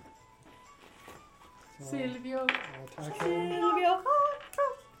 19. Silvio. I'll attack him. Silvio.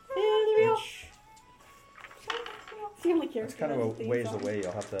 Silvio. Which, It's the only character. that's kind of that's a theme ways song. away.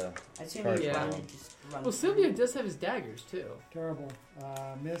 You'll have to. I assume charge you Yeah. run around. and just run Well, through. Silvio does have his daggers too. Terrible.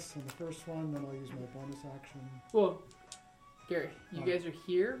 Miss on the first one, then I'll use my bonus action. Well, Gary, you Oh. guys are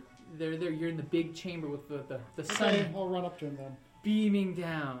here. They're there. You're in the big chamber with the Okay, sun I'll run up to him then. beaming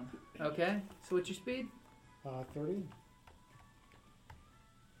down. Okay. So what's your speed? 30.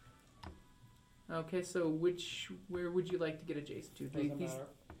 Okay. So where would you like to get adjacent to? Doesn't These- matter.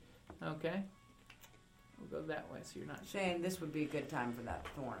 Okay. We'll go that way, so you're not. Saying this would be a good time for that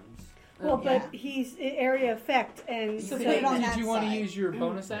thorns. Well, Yeah. but he's area effect, and So put so it on did that you want to side. use your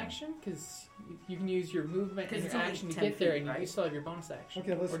bonus action? Because you can use your movement 'Cause and it's your only action to 10 get there, feet, and you right? still have your bonus action.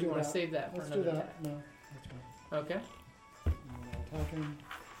 Okay, let's or do you do want that. to save that for Let's do another that. attack? No, that's fine. Okay. And I'll attack him.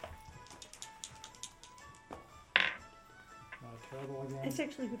 Terrible again. it's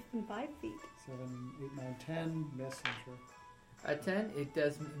actually within 5 feet. 7, 8, 9, 10. Miss, I'm sure. A 10, it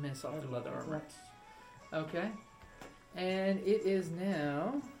does miss off the leather armor. That's- Okay. And it is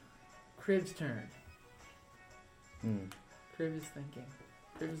now Crib's turn. Crib is thinking.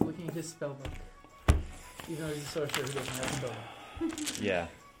 Crib is looking at his spell book. Even though he's a sorcerer who doesn't have a spell book. Yeah.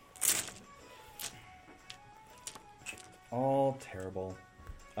 All terrible.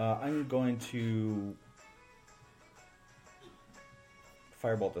 I'm going to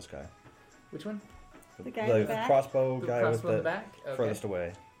firebolt this guy. Which one? The guy in the back? crossbow The guy with crossbow in the the back? Okay. furthest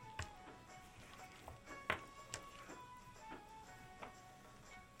away.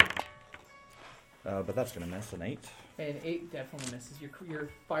 But that's gonna miss an 8. And 8 definitely misses. Your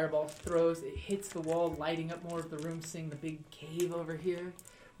fireball throws, it hits the wall, lighting up more of the room, seeing the big cave over here,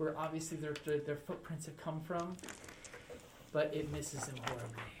 where obviously their footprints have come from. But it misses him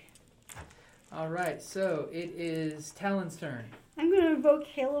horribly. Alright, so it is Talon's turn. I'm going to invoke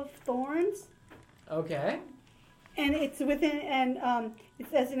Hail of Thorns, Okay. and it's within, and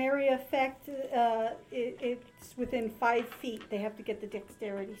it's as an area effect. It's within 5 feet. They have to get the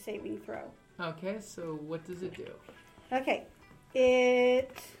dexterity saving throw. Okay, so what does it do? Okay,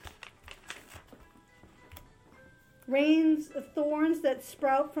 it rains of thorns that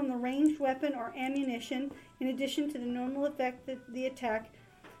sprout from the ranged weapon or ammunition, in addition to the normal effect of the attack,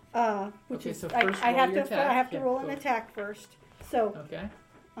 which Okay, is so I first have roll your to attack. I have to Yeah, roll go an ahead. attack first. So, Okay.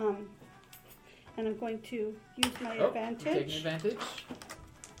 and I'm going to use my Oh, advantage. you're taking advantage.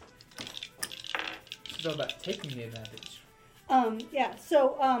 It's all about taking the advantage. Yeah.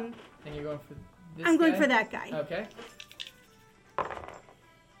 So, And you're going for this I'm going guy? for that guy. Okay.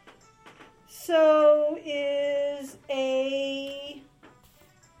 So is a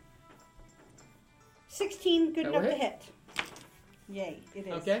 16 good That enough will to hit. hit? Yay, it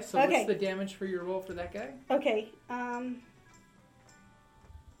is. Okay, so Okay. what's the damage for your roll for that guy? Okay.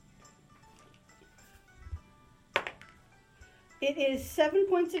 It is 7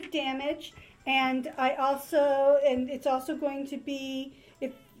 points of damage, and it's also going to be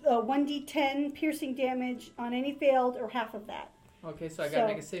if 1d10 piercing damage on any failed or half of that. Okay, so I gotta So-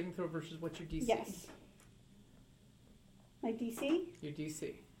 make a saving throw versus what's your DC? Yes. My DC? Your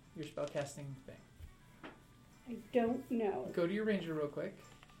DC. Your spellcasting thing. I don't know. Go to your ranger real quick.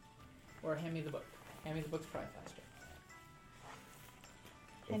 Or hand me the book. Hand me the book's probably faster.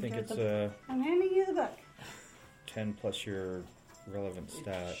 I think Enter it's I'm handing you the book. 10 plus your relevant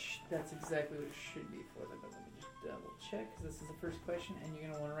stat. That's exactly what it should be for them, but let me just double check, because this is the first question, and you're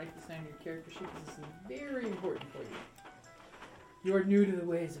going to want to write this down in your character sheet, because this is very important for you. You're new to the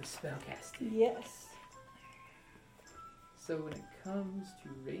ways of spellcasting. Yes. So when it comes to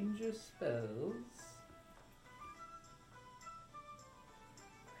ranger spells...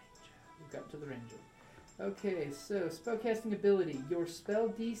 We've got to the ranger. Okay, so spellcasting ability. Your spell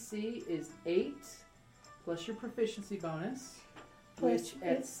DC is 8, plus your proficiency bonus, Plus which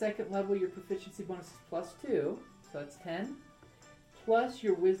at second level your proficiency bonus is plus 2, so that's 10, plus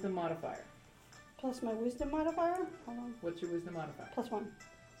your wisdom modifier. Plus my wisdom modifier. Hold on. What's your wisdom modifier? Plus 1.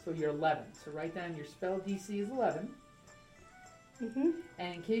 So you're 11. So write down your spell DC is 11. Mm-hmm.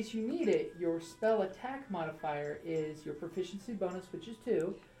 And in case you need it, your spell attack modifier is your proficiency bonus, which is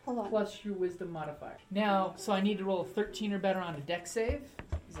 2, Hold on. plus your wisdom modifier. Now, so I need to roll a 13 or better on a dex save.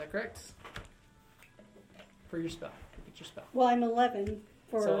 Is that correct? For your spell. Get your spell. Well, I'm 11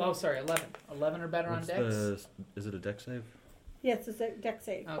 for. So, 11. 11 or better What's on dex? is it a dex save? Yes, it's a dex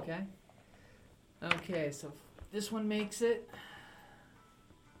save. Okay. Okay, so this one makes it.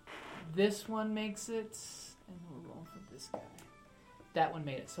 This one makes it. And we're rolling for this guy. That one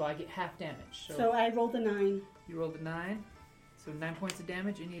made it, so I get half damage. So I rolled a 9. You rolled a 9. So 9 points of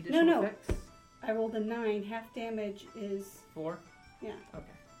damage. Any additional No. effects? I rolled a 9. Half damage is 4? yeah. Okay.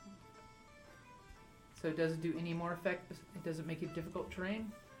 So does it do any more effect? Does it make it difficult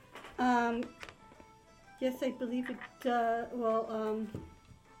terrain? Yes, I believe it.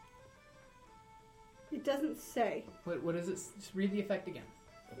 It doesn't say. What is it? Just read the effect again.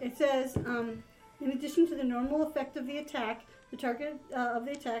 It says, in addition to the normal effect of the attack, the target of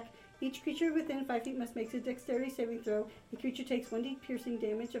the attack, each creature within 5 feet must make a dexterity saving throw. The creature takes 1d piercing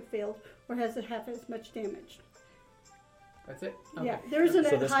damage if failed, or has half as much damage. That's it? Yeah, there's an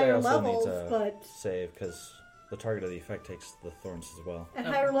So at this guy higher also levels, needs a but save because the target of the effect takes the thorns as well. at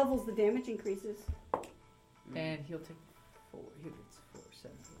Okay. higher levels the damage increases. And he'll take 4. He gets 4,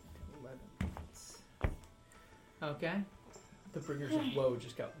 7, 8, 11 points. Okay. The bringers of woe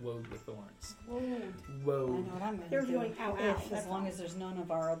just got woed with thorns. I know Woe. what I'm They're going to going do. ow, ow. If, as That's long all. as there's none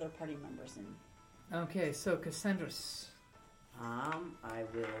of our other party members in. Okay, so Cassandras. I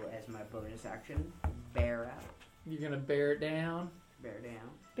will, as my bonus action, bear out. You're going to bear it down. Bear down.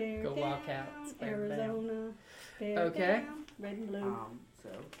 Bear Go down, Wildcats, bear down. Arizona. Bear Okay. down, red and blue. So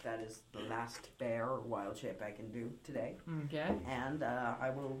that is the last bear or wild shape I can do today. Okay. And I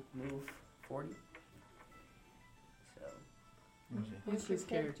will move 40. So, Who's his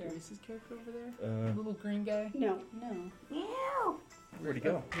character? Is his character over there? Little green guy? No. No. Ew! Where'd he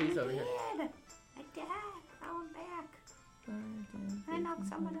go? He's over here. I died. Now I'm back. I knocked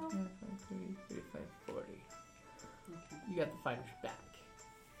someone over. 35, 40. You got the fighter's back.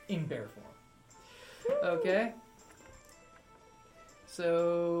 In bear form. Okay.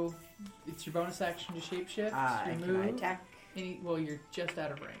 So, it's your bonus action to shapeshift. Your Can move. I attack? Well, you're just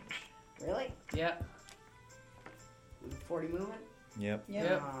out of range. Really? Yep. With 40 movement? Yep.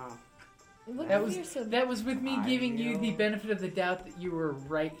 Yep. Look That was fearsome. that was with me I giving you the know. benefit of the doubt that you were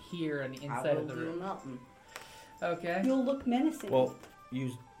right here on the I inside will of the do room. nothing. Okay. You'll look menacing. Well,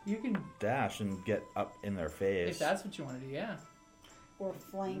 use You can, dash and get up in their face. if that's what you want to do, yeah. Or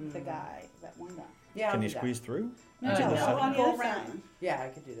flank the guy, that one guy. Yeah, I'll Can do you that. squeeze through? no, Into no, the no, center? on the Go other around. side. Yeah, I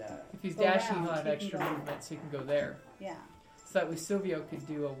could do that. If he's Go dashing, around, he'll have he can extra go. movement, so he can go there. Yeah. So that way Silvio could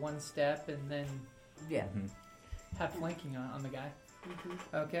do a one step and then Yeah. Mm-hmm. have flanking on the guy.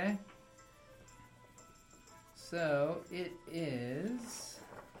 Mm-hmm. Okay. So it is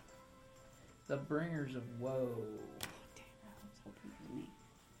the Bringers of Woe.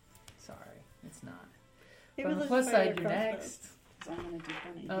 Sorry, it's not. It But on was the a plus fire side, you're crossbow. next. 'cause I'm gonna do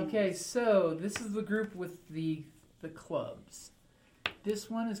burning Okay, hands. so this is the group with the clubs. This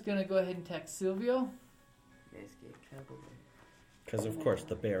one is going to go ahead and attack Silvio. Let's get trouble. Because, of course,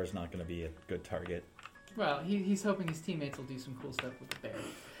 the bear is not going to be a good target. Well, he's hoping his teammates will do some cool stuff with the bear.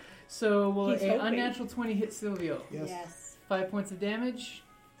 So will He's an hoping. unnatural 20 hit Silvio? Yes. 5 points of damage.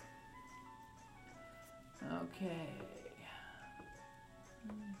 Okay.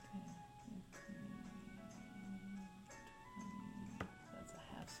 That's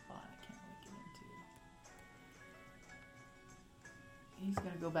a half spot I can't really get into. He's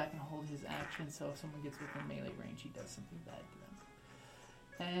going to go back and hold his action, so if someone gets within melee range, he does something bad to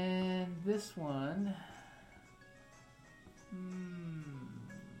them. And this one...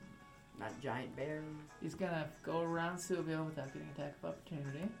 Not giant bear. He's gonna go around Silvio without getting attack of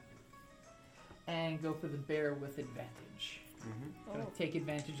opportunity, and go for the bear with advantage. Mm-hmm. Gonna take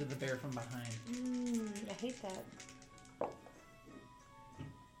advantage of the bear from behind, I hate that.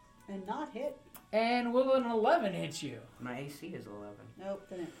 And not hit. and will an 11 hit you? My AC is 11. Nope,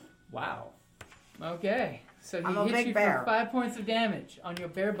 then it. Wow. Okay, so he I'm a hits big you bear. for 5 points of damage on your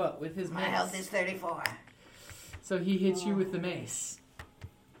bear butt with his My health mace. is 34. So he hits you with the mace,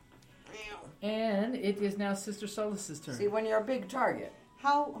 and it is now Sister Solace's turn. See, when you're a big target.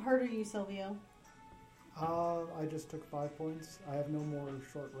 How hurt are you, Silvio? I just took 5 points. I have no more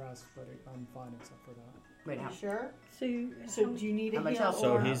short rest, but I'm fine except for that. Wait, Are how? you sure? So you, So do you need a How much heal? health?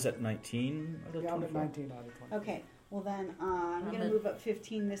 So or- he's at 19 out of Yeah, I'm at 24. 19 out of 20. Okay. Well then, I'm gonna at- move up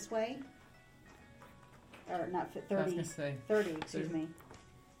 15 this way. Or not I was 30. gonna say 30. Excuse 30. me.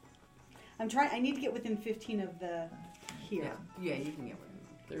 I'm trying. I need to get within 15 of the here. Yeah, you can get one.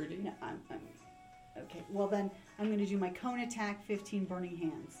 30. No, I'm okay. Well then, I'm going to do my cone attack. 15 burning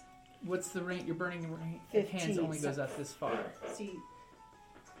hands. What's the range? Your burning 15, hands only so- goes out this far. See,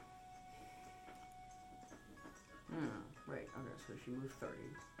 Right, okay, so she moved 30.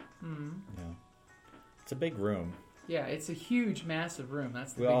 Mm-hmm. Yeah. It's a big room. Yeah, it's a huge, massive room.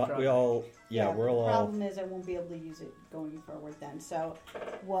 That's the We big all, drawback. we all, yeah, we're all. Problem is, I won't be able to use it going forward then. So,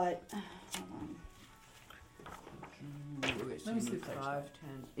 what? Hold on. Okay, so Let me she see moved if I 5, 10.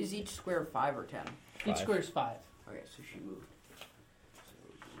 Is each square 5 or 10? Each 5. square is 5. Okay, so she moved. So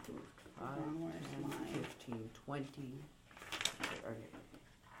she moved 5, Hold on, where's 10, mine? 15, 20. Okay.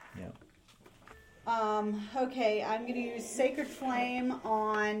 Yeah. Okay, I'm going to use Sacred Flame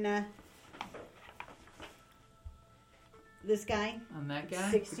on this guy. On that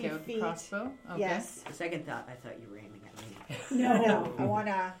guy? 60 the guy with the feet. crossbow? Okay. Yes. The second thought, I thought you were aiming at me. No. I want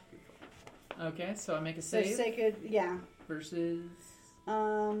to. Okay, so I make a So save Sacred, yeah. versus...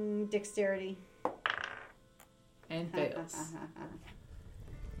 Dexterity. and fails.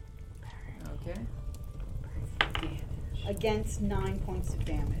 Okay. Against 9 points of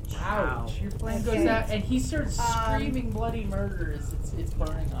damage. Ouch. Your flame Okay. goes out, and he starts Um, screaming bloody murder as it's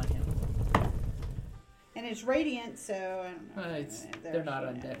burning on him. And it's radiant, so I don't know. They're not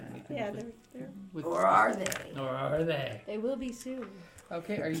undead or anything. yeah, with- they're with- Or are they? Or are they? They will be soon.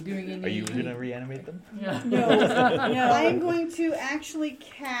 Okay, are you doing any... Are you going to reanimate them? Yeah. No, I am going to actually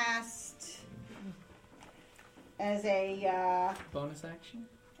cast as a Bonus action?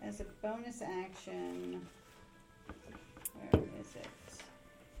 bonus action. Where is it?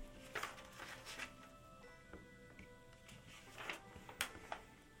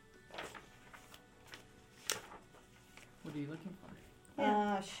 What are you looking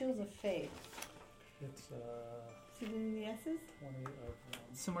for? Shields of Faith. It's is it in the S's? 20 of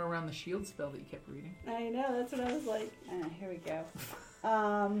Somewhere around the shield spell that you kept reading. I know, that's what I was like. Here we go.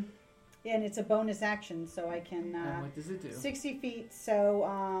 Yeah, and it's a bonus action, so I can And what does it do? 60 feet. So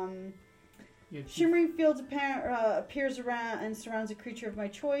You have shimmering fields appears around and surrounds a creature of my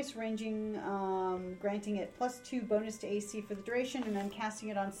choice, ranging, granting it +2 bonus to AC for the duration, and I'm casting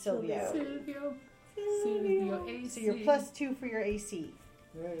it on Silvio. Silvio AC. So you're +2 for your AC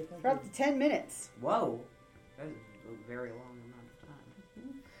Yay, for thank up to 10 minutes. Whoa. That's a very long amount of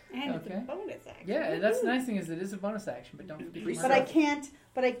time. And it's Okay. a bonus action. Yeah, that's the nice thing is it is a bonus action, but don't forget you Priest But mark I can't.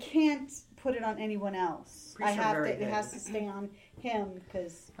 But I can't put it on anyone else. Priests are I have to. very It good. has to stay on him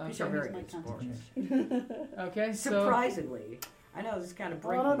because Okay. These are very my good sports. concentration. Okay, so Surprisingly. I know this is kind of Well,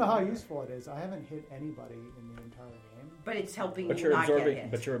 breaking. I don't know how useful it is. I haven't hit anybody in the entire game. But it's helping But you you're not get absorbing.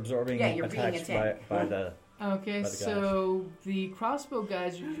 hit. But you're absorbing Yeah, you're being attacks attacked. by the. okay, by the guys. so the crossbow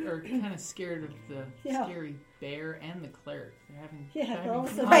guys are kind of scared of the Yeah. scary bear and the cleric. They're having Yeah, all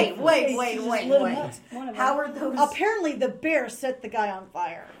of a sudden. Wait. One of How them. are those? Apparently, the bear set the guy on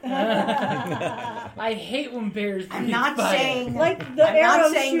fire. I hate when bears. I'm breathe not fire. saying. Like the I'm arrows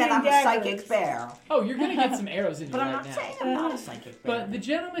not saying that shooting I'm a daggers. psychic bear, Oh, you're gonna get some arrows in you but I'm right not now. saying I'm not a psychic bear. But the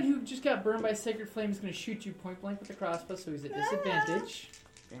gentleman who just got burned by sacred flame is going to shoot you point blank with a crossbow, so he's at disadvantage.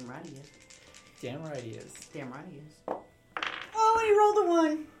 Damn right he is. Damn right he is. Damn right he is. Oh, he rolled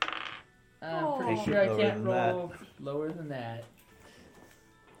a 1. I'm pretty Oh. sure I Lower can't than that. roll lower than that.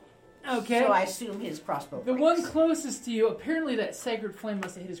 Okay. So I assume his crossbow. The breaks. one closest to you, apparently that sacred flame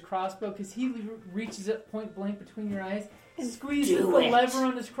must have hit his crossbow because he reaches up point blank between your eyes and squeezes do the it. lever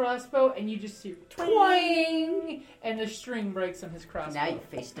on his crossbow, and you just hear twang, and the string breaks on his crossbow. Now you're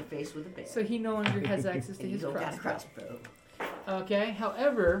face to face with a bear. So he no longer has access to and you his don't got a crossbow. crossbow. Okay,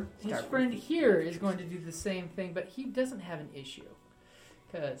 however, his Start friend with here is going to do the same thing, but he doesn't have an issue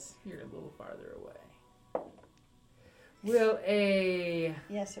because you're a little farther away. Will a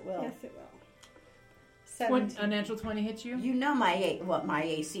Yes, it will. Yes, it will. 17. a natural 20 hit you? You know what my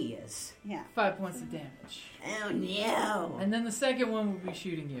AC is. Yeah. 5 points of damage. Oh no! And then the second one will be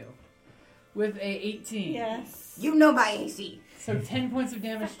shooting you with a 18. Yes. You know my AC. So 10 points of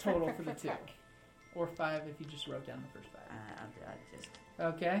damage total for the two. Or 5 if you just wrote down the first 5. I just...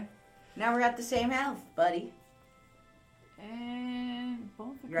 Okay. Now we're at the same health, buddy. And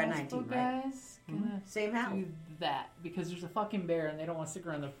both the You're at crossbow 19, right? guys gonna Same health. do that because there's a fucking bear and they don't want to stick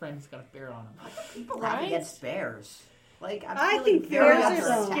around their friend who's got a bear on him. People have Right? against bears. Like I'm I feeling think very bears under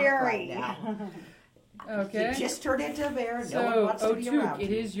are attack scary. right now. Okay. You just turned into a bear. No one So, wants to be around Otuk, it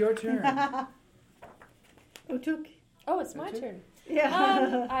you. is your turn. Otuk. Oh, it's my Okay. turn.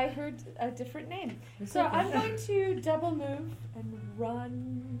 Yeah. I heard a different name. It's So okay. I'm going to double move and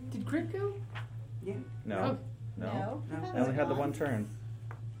run. Did Crit go? No. No. No. I only had the one turn.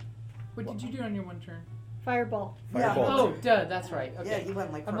 What did you do on your one turn? Fireball. Firebolt. Oh, duh, that's right. Yeah, Okay. you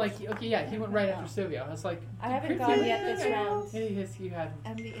went like I'm first. like, okay, yeah, he went right after Sylvia. I was like, I did haven't Crit gone go? yet this round. Yes, you have.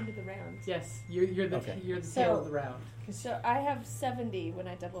 I'm the end of the round. Yes, you're the Okay. tail So- of the round. So I have 70 when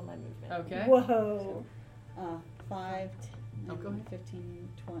I double my movement. Okay. Whoa. 5, 10, Oh, go ahead. 15,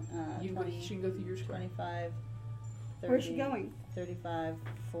 20, You 20, she can go through your square. 25, 30, Where's she going? 35,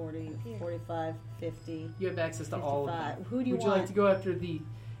 40, 45, 50, You have access to all of 55. them. Who do you Would want? you like to go after the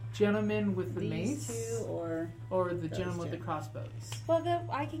gentleman with the These mace two or or the those gentleman with two? the crossbows? Well,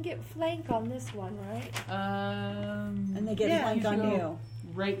 I can get flank on this one, right? and they get Yeah, flank on you you. go.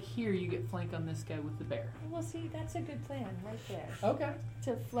 Right here, you get flank on this guy with the bear. Well, see, that's a good plan right there. Okay.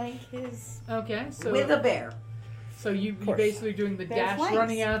 To flank his. Okay. So With a bear. so you course. basically doing the Bear dash, flanks.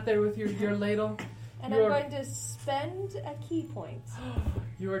 running out there with your ladle. And You're- I'm going to spend a key point.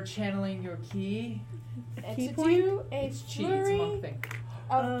 You are channeling your key. And key to point? do a It's chi. It's a monk flurry thing.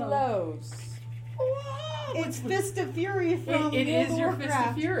 of Oh. blows. It's Fist of Fury from It is World your of Fist of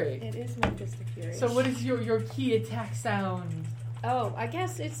Warcraft. Fury. It is my Fist of Fury. So what is your key attack sound? Oh, I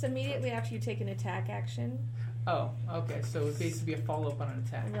guess it's immediately after you take an attack action. Oh, okay. So it's basically a follow up on an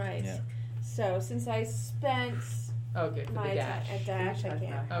attack. Right. Yeah. So since I spent Okay, for my the dash. dash, I can't.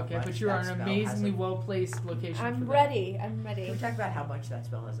 Okay, How but much you are that an spell amazingly has well placed location. for I'm that. ready. I'm Can ready. we talk about how much that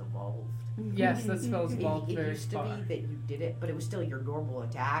spell has evolved? Yes, that spell's It evolved very used to far. be that you did it, but it was still your normal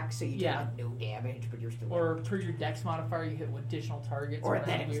attack, so you did Yeah. like no damage, but you're still. Or per your dex modifier, you hit additional targets. or around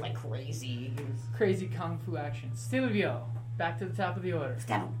then it was you. like crazy. It was Crazy kung fu action. Silvio, back to the top of the order.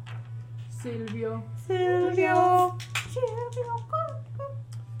 Stab. Silvio. Silvio.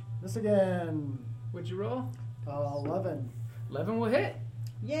 This again. What'd you roll? 11. 11 will hit.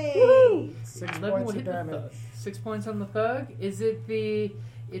 Yay! 6 11 points will of hit the damage. thug. 6 points on the thug. Is it the...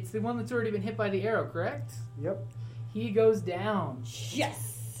 It's the one that's already been hit by the arrow, correct? Yep. He goes down.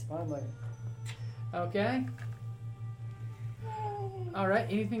 Yes! Finally. Okay. All right.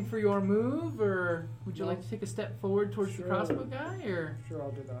 Anything for your move, or would you No. like to take a step forward towards the Sure. crossbow guy, or Sure,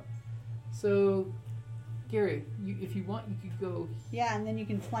 I'll do that. so? Gary, if you want, you could go. Yeah, and then you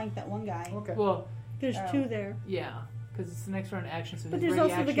can flank that one guy. Okay. Well, There's Oh. 2 there. yeah, because it's the next round action. So But his there's ready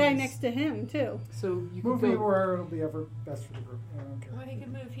also the action guy is- next to him, too. So you Move could me go. where it'll be ever best for the group. I don't care. Well, he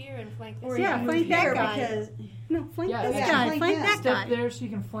could move here and flank this. Or Yeah, you can flank move that here guy. because No, flank Yeah, this yeah, guy. flank Flank him. that Step guy. there so you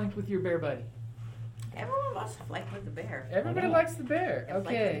can flank with your bear buddy. Everyone wants to flank with the bear. Everybody I know. likes the bear. Yeah, flank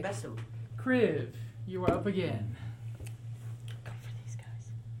with Okay, the best of them. Kriv, you are up again. go for these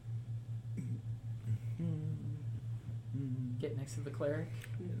guys. Get next to the cleric.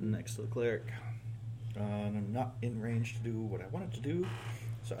 Next to the cleric. And I'm not in range to do what I wanted to do,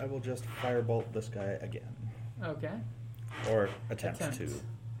 so I will just firebolt this guy again. Okay. Or attempt Attempt. to.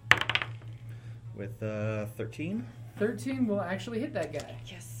 With 13. 13 will actually hit that guy.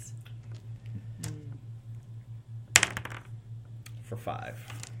 Yes. 5.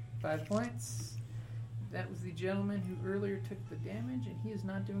 5 points. That was the gentleman who earlier took the damage, and he is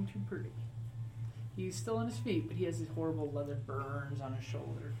not doing too pretty. He's still on his feet, but he has these horrible leather burns on his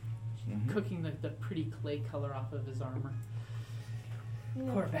shoulder, cooking the pretty clay color off of his armor.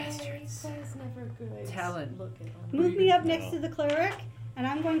 Poor bastards. Clay's never good. Talon. Move me up next to the cleric, and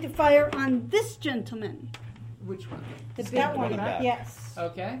I'm going to fire on this gentleman. Which one? The big That one. one back. Yes.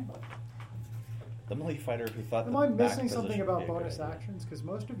 Okay. The melee fighter who thought Am the I back missing something position about would be a good bonus idea. actions? Because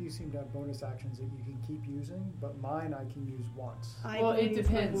most of you seem to have bonus actions that you can keep using, but mine I can use once. Well, it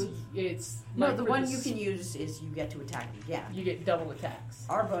depends. It's No, like the for one this- you can use is you get to attack again. You get double attacks.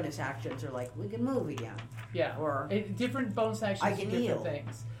 Our bonus actions are like, we can move again. Yeah. Or different bonus actions I do can different heal.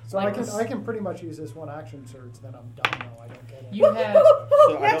 things. So Like I can pretty much use this one action surge, then I'm done. No, I don't get it. You have.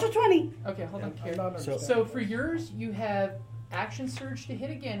 So I Natural 20. Okay, hold on. I'm Here. not So- So understanding for yours, you have action surge to hit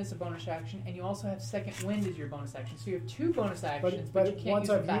again as a bonus action, and you also have second wind as your bonus action. So you have 2 bonus actions, but you can't once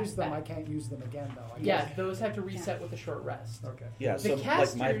use I've them used them, I back. can't use them again, though. I Yeah, guess. those have to reset with a short rest. Okay. Yeah, The so like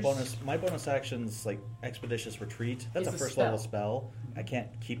casters- my bonus actions like Expeditious Retreat. That's It's a a first level spell. I can't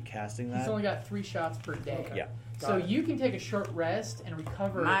keep casting that. He's only got 3 shots per day. Okay. Yeah. So Got it. you can take a short rest and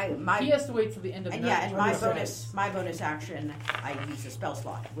recover. My- he has to wait till the end of the And night. yeah, and my to bonus action, I use a spell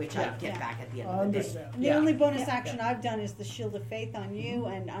slot, which I Yeah. get back at the end I of the day. understand. The Yeah. only bonus action I've done is the Shield of Faith on you,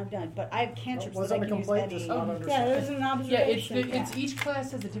 and I'm done. But I have cantrips that I Wasn't a can use complaint, just any. not Oh, understanding. Yeah, there's an Yeah, observation. it's each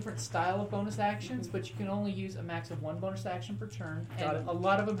class has a different style of bonus actions, but you can only use a max of 1 bonus action per turn, Got and it. a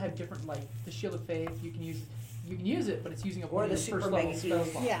lot of them have different. Like the Shield of Faith, you can use it, but it's using up Or one of the your super first level mega spell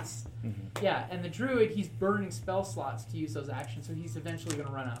heal. slots. Yeah. Yeah, and the Druid, he's burning spell slots to use those actions, so he's eventually going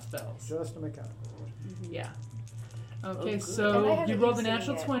to run out of spells. Just a mechanical. Yeah. Okay, good. And I so you haven't rolled a used any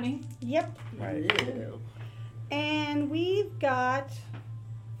natural yet. 20. Yep. Right. And we've got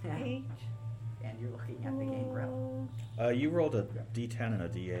Yeah. 8. And you're looking at the game round. You rolled a D10 and a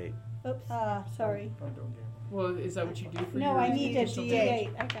D8. Oops. Sorry. I'm doing game. Well, is that what you do for No, your I need a additional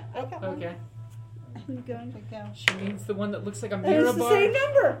D8. damage? I got one. Okay. I'm going. She needs the one that looks like a And it's the same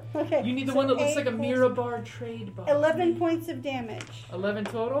Mirabar. number. Okay. You need the So one that looks 8 like a plus Mirabar trade bar. 11 points of damage. 11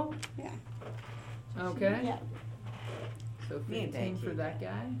 total? Yeah. Okay. Yeah. So Me and 15 Becky. for that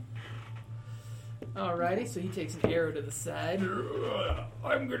guy. Alrighty, so he takes an arrow to the side.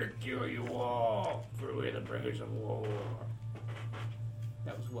 I'm gonna kill you all for the bringers of war.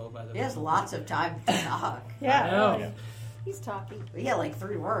 That was woe, by the He way. has lots of time to talk. I Yeah. know. Yeah. He's talking. He had like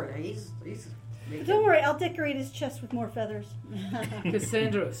 3 words. He's making... Don't worry, I'll decorate his chest with more feathers.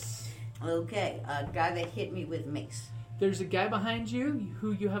 Cassandros. Okay, a guy that hit me with mace. There's a guy behind you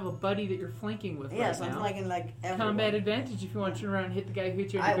who you have a buddy that you're flanking with Yes, right I'm now. flanking like everyone. Combat advantage if you want to turn around and hit the guy who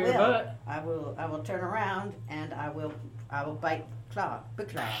hit you in I the bare will. butt. I will turn around and I will bite claw. Big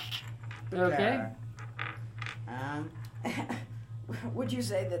claw. Big Okay. claw. Would you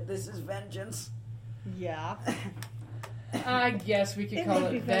say that this is vengeance? Yeah. I guess we could It call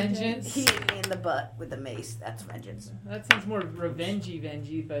would be it vengeance. He hit me in the butt with a mace. That's vengeance. That sounds more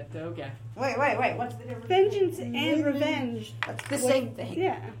revengey, but okay. Wait. What's the difference? Vengeance and revenge. That's the same thing.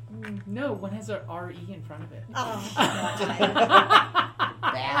 Yeah. No, one has a R-E in front of it. Bad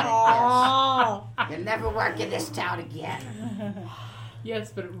Oh. at this. You'll never work in this town again.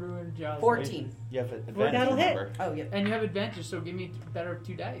 Yes, but it ruined Jaws. 14. You have advantage. that'll hit. remember. Oh, yeah. And you have advantage, so give me better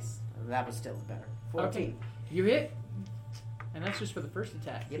 2 dice. That was still better. 14. Okay. You hit, and that's just for the first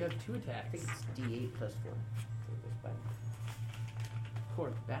attack. You Yep. have 2 I attacks. think it's D8 plus 4.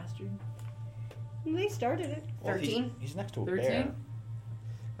 Poor bastard. They started it. Well, 13? He's next to a 13?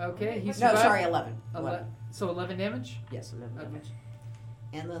 bear. Okay, he No, survived. sorry, 11. So 11 damage? Yes, 11 Okay. damage.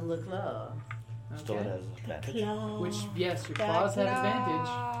 And then the claw. Still Okay. has advantage. Which, yes, your claws have advantage.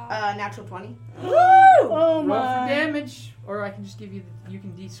 Natural 20. Oh Roll for my. damage, or I can just give you. You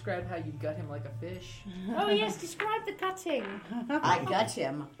can describe how you gut him like a fish. Oh yes, describe the cutting. I gut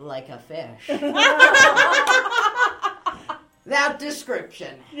him like a fish. Without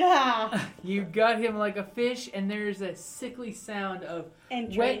description. Yeah. You gut him like a fish, and there's a sickly sound of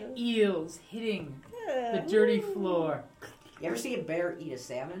wet eels hitting the dirty floor. You ever see a bear eat a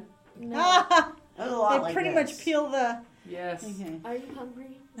salmon? No. That was a lot They like pretty this. much peel the. Yes. Okay. Are you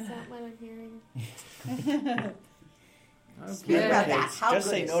hungry? Is that what I'm hearing? Speak about Okay. that. How Just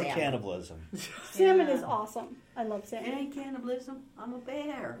good say is no salmon? cannibalism. Salmon is awesome. I love It salmon. ain't cannibalism. I'm a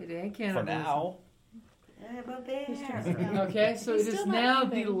bear. It ain't For cannibalism. now. I'm a bear. Okay, so He's it is still not now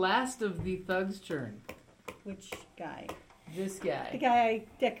the leaving. last of the thug's turn. Which guy? This The guy. guy I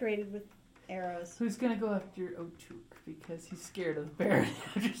decorated with. Arrows. Who's gonna go after Otuk because he's scared of the bear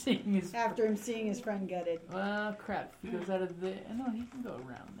after seeing his. After him seeing his friend gutted. Well, crap. If he goes out of the. No, he can go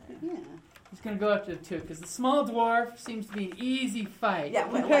around there. Yeah. He's going to go after the Took, because the small dwarf seems to be an easy fight. Yeah,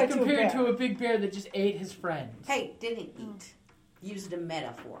 well, Compared compared to a to a big bear that just ate his friend. Hey, didn't eat. Used a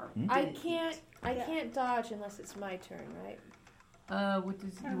metaphor. I Didn't can't dodge unless it's my turn, right?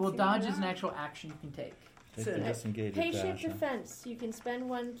 Well, dodge is an actual action you can take. Take So the disengage Patient dash, huh? defense. You can spend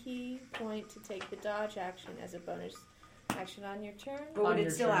 1 key point to take the dodge action as a bonus action on your turn. But would On it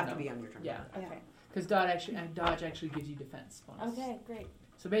your still turn, have to no. be on your turn? Yeah, Okay. because dodge actually gives you defense bonus. Okay, great.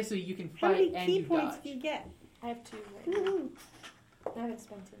 So basically, you can How fight many and key you points dodge. do you get? I have 2 right now. Woohoo. I haven't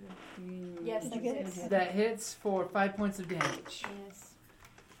spent any. Yes, Did that you get hits. it? That hits for 5 points of damage, Yes.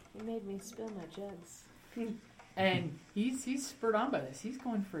 You made me spill my jugs. and he's spurred on by this. He's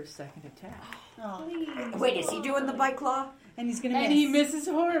going for a second attack, Oh. Wait, is he doing the bite claw? And he's gonna miss. and he misses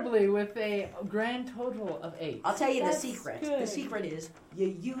horribly with a grand total of 8. I'll tell you the That's secret. good. The secret is you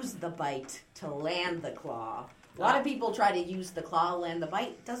use the bite to land the claw. A lot of people try to use the claw, land the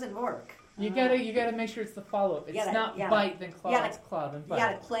bite. Doesn't work. You gotta make sure it's the follow up. It's You gotta- not you gotta- bite then claw. you gotta- It's claw then You bite.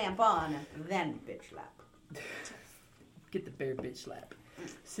 gotta clamp on, then bitch slap. Get the bear bitch slap.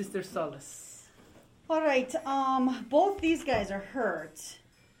 Sister Solace. All right. Both these guys are hurt.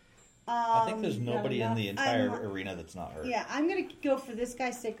 I think there's nobody in the entire I'm- arena that's not hurt. Yeah, I'm gonna go for this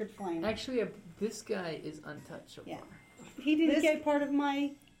guy, Sacred Flame. Actually, this guy is untouchable. Yeah. He didn't This- get part of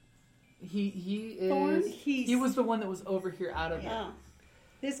my. He Thorn? is. He's- He was the one that was over here out of Yeah. it.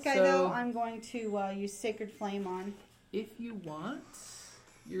 This guy, So- though, I'm going to use Sacred Flame on. If you want,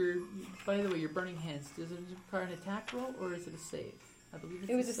 by the way, your burning hands. Does it require an attack roll or is it a save? I believe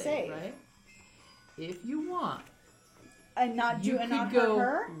it's It was a save. right? If you want, And not you do and could not go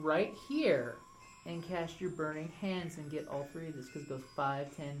hurt her. right here and cast your burning hands and get all 3 of this because it goes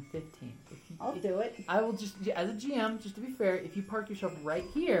 5, 10, 15. I'll do it. I will just, as a GM, just to be fair, if you park yourself right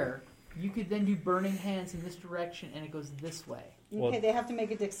here, you could then do burning hands in this direction and it goes this way. Well- Okay, they have to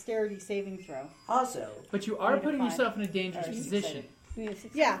make a dexterity saving throw. Also, But you are Negative putting 5. yourself in a dangerous Or 6, position.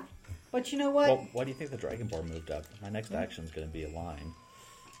 Yeah, but you know what? Well, why do you think the Dragon Bar moved up? My next action is going to be a line.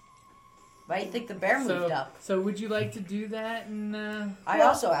 why do you think the bear moved up? So would you like to do that? And I Well,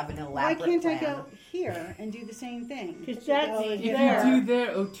 also have an Why elaborate can't plan. I go here and do the same thing? 'Cause that's if there. you do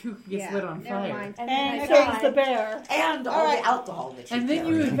there, Took gets Yeah, lit on never fire. mind. And And then so I is the bear. And all All right. the alcohol that you And then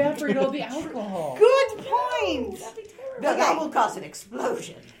carry. you evaporate all the alcohol. Good point. No, that will cause an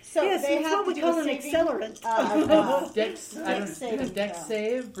explosion. So Yes, they it's have what to we do call a an saving, accelerant. Dex, I don't saving Dex throw.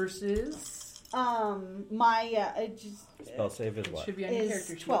 save versus. my it just Spell save is It what? should be on your is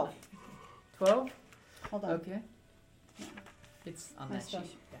character sheet. 12. 12? Hold on. Okay. It's on My that sheet. spell.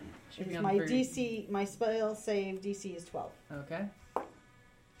 Yeah. Should be It's on my the very... DC, my spell save DC is 12. Okay.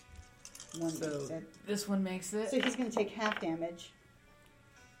 One So makes it. this one makes it. So he's going to take half damage.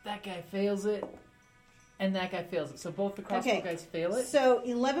 That guy fails it. And that guy fails it. So both the crossbow Okay. guys fail it. So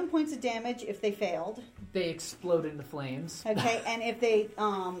 11 points of damage if they failed. They explode into flames. Okay, and if they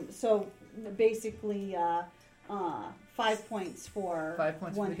so basically 5 points for 5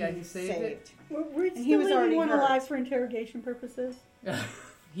 points for one the guy who saved it. We're And he still was leaving already one hurt. alive for interrogation purposes.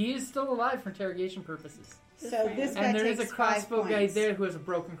 He is still alive for interrogation purposes. So this guy And there takes is a 5 crossbow guy points. there who has a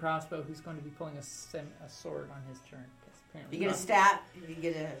broken crossbow who's going to be pulling a sword on his turn. 'cause apparently You get a not. stab. You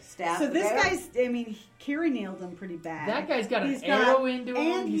get a stab. So the this bear. guy's, I mean, Kiri nailed him pretty bad. That guy's got an He's got- arrow into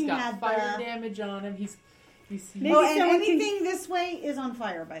him. and He's he got had fire the- damage on him. He's Maybe Oh, and someone can- anything this way is on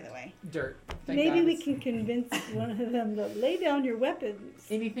fire, by the way. dirt. Thank Maybe God we it's- can convince one of them to lay down your weapons.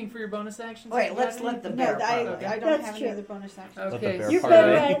 Anything for your bonus actions? Wait, You let's got let the any? bear. No, I probably. don't That's have true. any other bonus actions. Let the Okay, bear You're part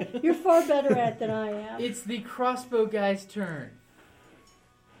better away. at. You're far better at than I am. It's the crossbow guy's turn.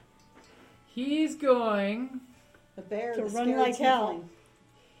 He's going. The bear, To the run scared like hell. tiefling.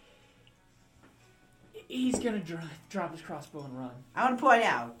 He's gonna drop his crossbow and run. I want to point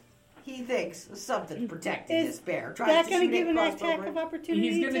out, he thinks something's protecting Is this bear. Tries that to going shoot to give it an crossbow attack right- of opportunity?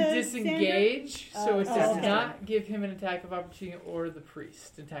 He's going to to disengage, so it Oh, does okay. not give him an attack of opportunity or the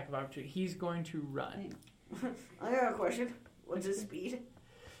priest an attack of opportunity. He's going to run. I got a question. What's his speed?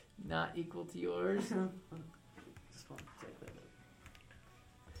 Not equal to yours. Just want to check that.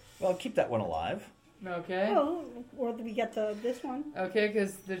 Well, keep that one alive. Okay. Oh, or we get this one. Okay,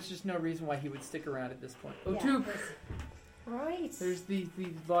 because there's just no reason why he would stick around at this point. Yeah. Otuk! Right. There's the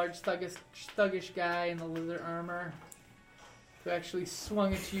large thuggish guy in the leather armor who actually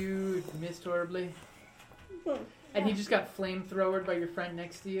swung at you, missed horribly. Well, And he just got flamethrowered by your friend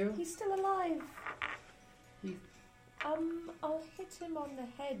next to you. He's still alive. He- I'll hit him on the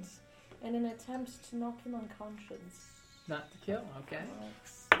head in an attempt to knock him unconscious. Not to kill, okay.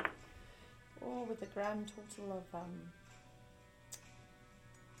 Right. Oh, with a grand total of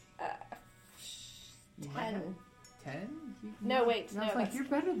You might have- 10. 10? No, wait, I was no, like, that's- you're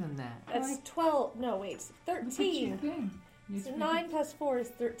better than that. That's 12. No, wait. Look at you 13. thing. So 9 plus 4 is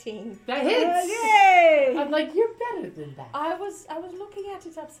 13. That hits! Yay! I'm like, you're better than that. I was looking at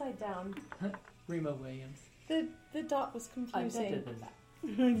it upside down. Remo Williams. The dot was I'm better confusing.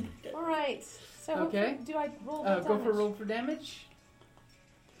 than that. All right. So Okay. hopefully- do I roll? Go for roll for damage.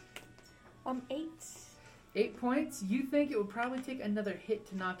 8. 8 points. You think it would probably take another hit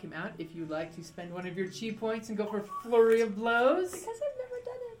to knock him out if you'd like to spend one of your chi points and go for Flurry of Blows. Because I've never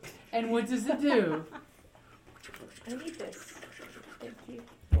done it. And what does it do? I need this. Thank you.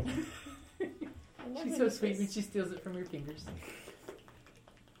 I never She's so need sweet this. when she steals it from your fingers.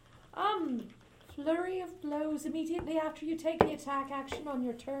 Flurry of blows. Immediately after you take the attack action on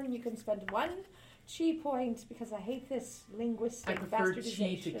your turn, you can spend 1 chi point, because I hate this I linguistic prefer chi to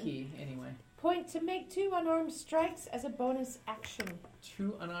bastardization. key anyway. Point to make 2 unarmed strikes as a bonus action.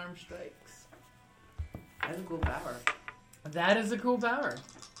 2 unarmed strikes. That's a cool power. That is a cool power.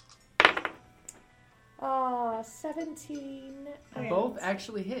 17. And both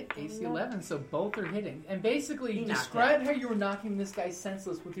actually hit AC 11, so both are hitting. And basically, He knocked describe how you were knocking this guy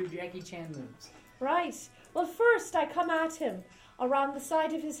senseless with your Jackie Chan moves. Right. Well, first I come at him around the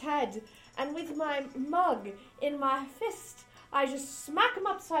side of his head, and with my mug in my fist, I just smack him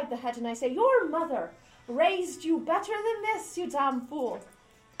upside the head and I say, "Your mother raised you better than this, you damn fool."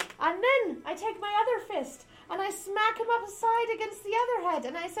 And then I take my other fist and I smack him upside against the other head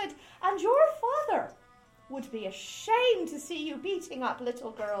and I said, "And your father would be ashamed to see you beating up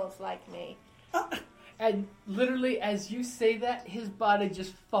little girls like me." And literally, as you say that, his body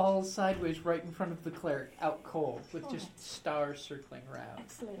just falls sideways right in front of the cleric, out cold, with just stars circling around.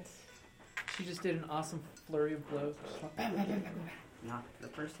 Excellent. She just did an awesome flurry of blows. Not the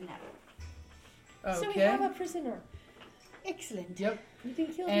person out. So we Okay. have a prisoner. Excellent. Yep. You can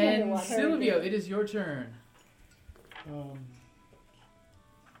kill the other And one. Silvio, it is your turn. Um,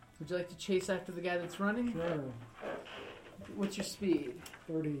 Would you like to chase after the guy that's running? sure. What's your speed?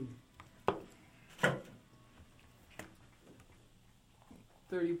 30.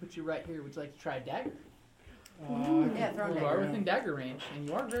 30 puts you right here. Would you like to try a dagger? Yeah, throw a You dagger. are within dagger range, and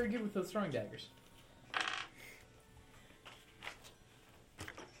you are very good with those throwing daggers.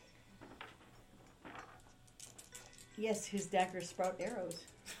 Yes, his daggers sprout arrows.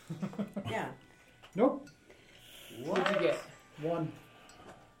 Yeah. Nope. What'd you get? 1.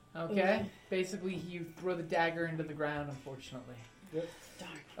 Okay. Basically, you throw the dagger into the ground, unfortunately. Yep. Darn.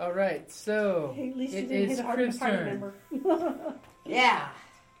 All right, so Hey, at least you it didn't is hit a hard Crib's party turn. member. Yeah.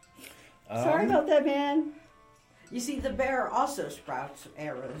 Sorry about that, man. You see, the bear also sprouts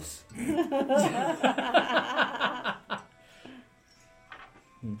arrows.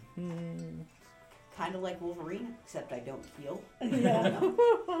 Kind of like Wolverine, except I don't heal. Yeah.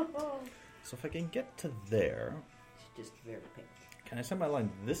 So if I can get to there, It's just very painful. can I send my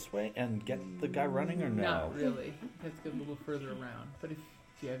line this way and get the guy running or no? Not really. You have to go a little further around. But if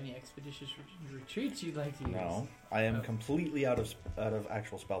do you have any expeditious retreats you'd like to use? No, I am Okay. completely out of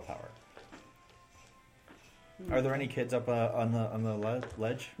actual spell power. Are there any kids up on the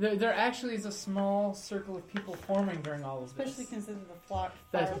ledge? There actually is a small circle of people forming during all of this. Especially considering the flock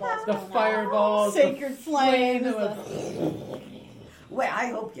The fireballs. the going off. fireballs, Sacred the flames. flame, Wait, I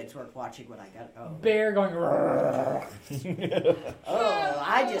hope kids weren't watching when I got. the Oh, bear going. oh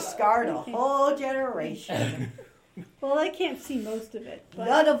I just scarred a whole generation. Well, I can't see most of it. But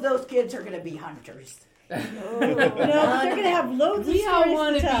None of those kids are going to be hunters. no, but they're going to have loads of We all stories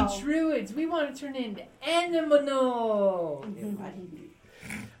want to to tell. be druids. We want to turn into animals.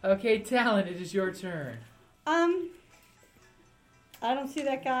 Okay, Talon, it is your turn. I don't see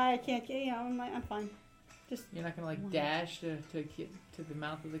that guy. I can't get. You know, I'm fine. Just, You're not gonna like dash to get to the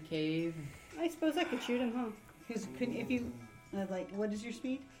mouth of the cave. I suppose I could shoot him, huh? Because if you like, what is your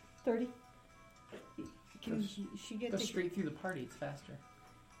speed? 30. Can she get Go to straight through the party. It's faster.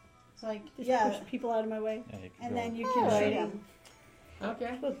 like Just yeah, push people out of my way. Yeah, you can and go. then you can Oh, shoot yeah. him.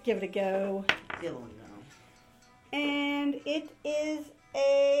 Okay. We'll give it a go. Still no. And it is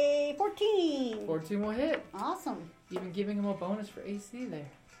a 14. 14 will hit. Awesome. Even giving him a bonus for AC there.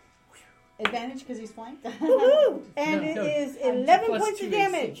 Advantage because he's flanked. Woohoo! And No, it is I'm 11 plus points 2 of AC.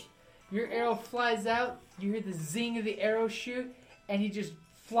 damage. Your arrow flies out. You hear the zing of the arrow shoot, and he just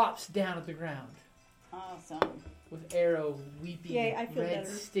flops down at the ground Awesome. with arrow weeping, Yay, I feel red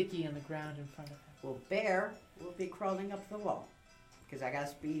better. sticky on the ground in front of him. Well, bear will be crawling up the wall because I got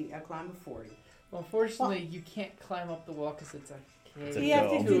to be a climb of 40. Well, unfortunately, you can't climb up the wall because it's a cave. It's So a you have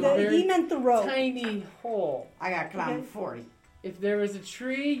to dome. do the. Very He meant the rope. tiny hole. I got to climb Okay. 40. If there was a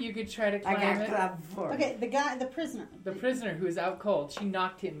tree, you could try to I climb got it. club for Okay, the prisoner. The prisoner who is out cold, she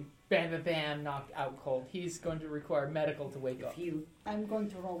knocked him, bam, bam, bam, knocked out cold. He's going to require medical to wake up. I'm going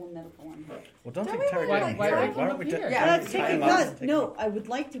to roll a medical one. Well, don't Don't take we wanna, targeting. why here. wake him Why don't up we here? Yeah, That's tie him up because and take no, him- I would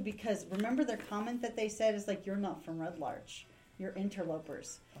like to because remember their comment that they said is like you're not from Red Larch, you're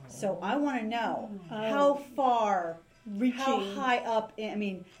interlopers. So I want to know how far, how high up. I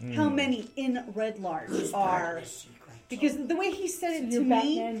mean, how many in Red Larch are? Because the way he said it to Your me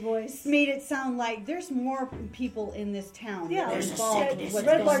Batman voice. made it sound like there's more people in this town Yeah, that are there's a involved sickness with what's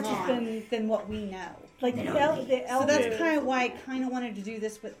Red going Larch on has been than what we know. like They the, don't the So elder. that's kind of why I kind of wanted to do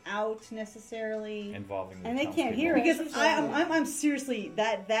this without necessarily. Involving the And they can't townspeople. hear it. Because I'm seriously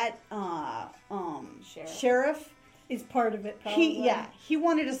that sheriff. is part of it. Probably. He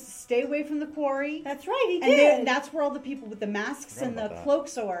wanted us to stay away from the quarry, That's right. He and did. then that's where all the people with the masks Forgot and the about that.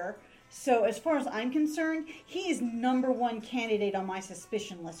 cloaks are. So as far as I'm concerned, he is #1 candidate on my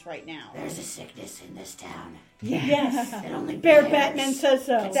suspicion list right now. There's a sickness in this town. Yes. That only Bear bears Batman says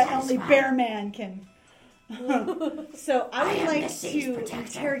so. can That only satisfy. Bear Man can. So I I would am like the city's to protector.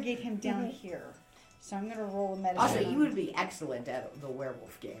 interrogate him down here. So I'm going to roll a medicine. Also, you would be excellent at the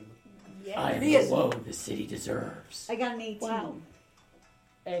werewolf game. I am He is- the woe the city deserves. I got an 18. Wow.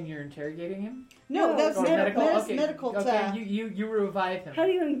 And you're interrogating him? No, that's Or medical. Okay, Medical. okay. You revive him. How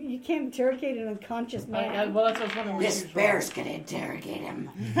do you can't interrogate an unconscious man? Well, that's what I was wondering. what This he was bear's gonna interrogate him.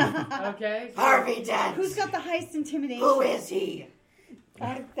 wrong. Okay. Harvey Dent. Who's got the highest intimidation? Who is he?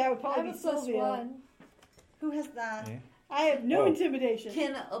 That would I have probably a be plus Sylvia. 1. Who has that? Yeah. I have no Oh. intimidation.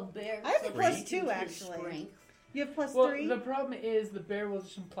 Can a bear? I have a plus succeed 2 in his actually. strength? You have plus Well, 3. the problem is the bear will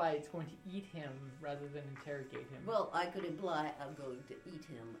just imply it's going to eat him rather than interrogate him. Well, I could imply I'm going to eat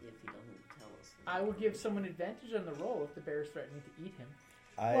him if he doesn't tell us. I will give someone advantage on the roll if the bear is threatening to eat him.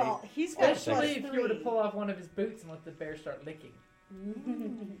 Well, he's got Especially plus if you were to 3. pull off one of his boots and let the bear start licking.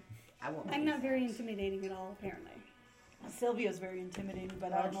 I won't. I'm do not very that. intimidating at all, apparently. Sylvia's very intimidating,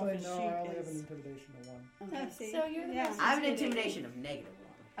 but I don't know Actually, if no, I only she have an is. intimidation of 1. Okay. See? So you're the Yeah. most I have an intimidation of -1.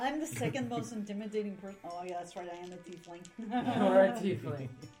 I'm the second most intimidating person. Oh yeah, that's right. I am a tiefling. Or a tiefling.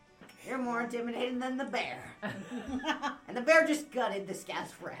 You're more intimidating than the bear. And the bear just gutted the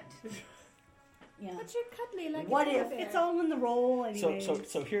scouts' friend. Yeah. But you're cuddly like What a if- bear. It's all in the roll anyway.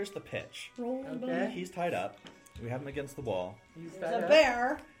 So here's the pitch. roll and Okay. bone. He's tied up. We have him against the wall. He's There's tied a up.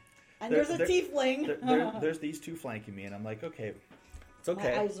 bear, and There- there's a there- tiefling. There's these two flanking me, and I'm like, okay, it's My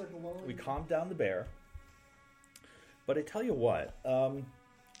okay. eyes are glowing. We calmed down the bear. But I tell you what,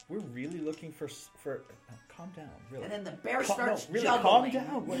 we're really looking for calm down, really. And then the bear No, starts really, juggling. calm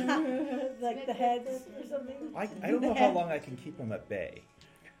down. What- Like the heads or something. I don't know how long I can keep him at bay.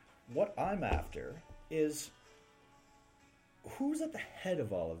 What I'm after is who's at the head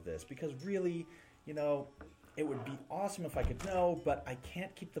of all of this? Because really, it would be awesome if I could know, but I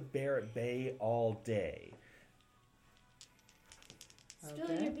can't keep the bear at bay all day. Spill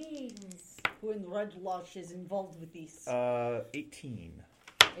Okay. your beans. Who in Red Lodge is involved with these? 18.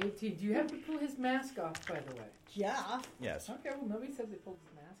 18. Do you have to pull his mask off, by the way? Yeah, Yes. Okay, well, nobody said they pulled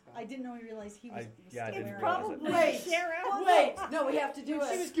his mask off. I didn't know he realized he was. I didn't wearing realize it. it. Wait, Sheriff. wait. No, we have to do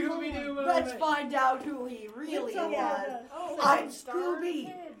She it. was Scooby-Doo moment. Let's find out who he really It's all was. about us. Oh, I'm Star Scooby.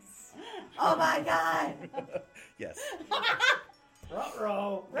 Kids. Oh my god. Yes.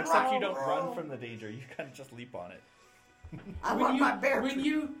 Ruh-roh. Except you don't run from the danger, you kind of just leap on it. I want my bear. When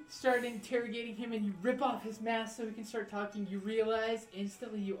you start interrogating him and you rip off his mask so he can start talking, you realize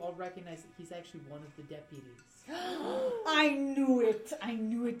instantly you all recognize that he's actually one of the deputies. I knew it. I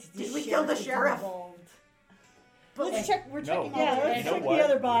knew it. Did we kill the is sheriff? involved. But- Let's check. We're No. checking all Yeah, the let's You know check what? the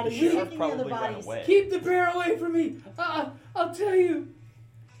other bodies. The We're sheriff checking the other probably ran bodies. away. Keep the bear away from me! I'll tell you.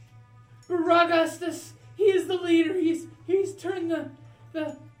 Baragastus, he is the leader. He's turned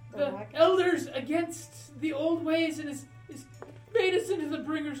the elders against the old ways and has made us into the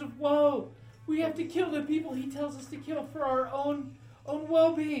bringers of woe. We have to kill the people he tells us to kill for our own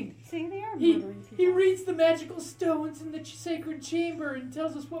well-being. See, they are He murdering people. he reads the magical stones in the sacred chamber and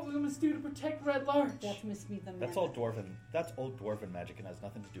tells us what we must do to protect Red Larch. That must be the man. That's all dwarven. That's old dwarven magic and has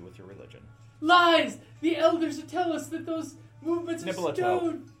nothing to do with your religion. Lies! The elders tell us that those movements Nibble of a toe.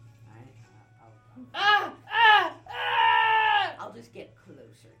 stone. I'll Ah! just get closer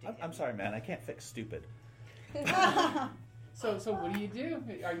to him. I'm sorry, man. I can't fix stupid. So what do you do?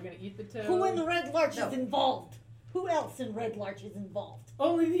 Are you going to eat the toad? Who in the Red Larch No. is involved? Who else in Red Larch is involved?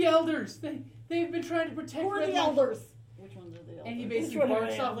 Only the elders. They've been trying to protect Who are Red the Larch. elders? Which ones are the elders? And he Which basically one are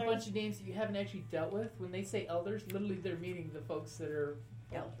barks the off a elders? bunch of names that you haven't actually dealt with. When they say elders, literally they're meaning the folks that are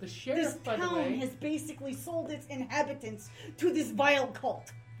Elders. the This sheriff, by the town way. has basically sold its inhabitants to this vile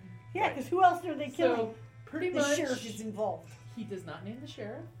cult. Yeah, because who else are they killing? So pretty The much sheriff is involved. He does not name the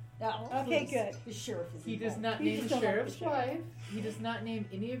sheriff. Oh, Okay, please. good. The sheriff is He does involved. not You name just the don't like sheriff's the sheriff. wife. He does not name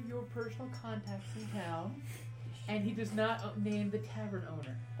any of your personal contacts in town. And he does not name the tavern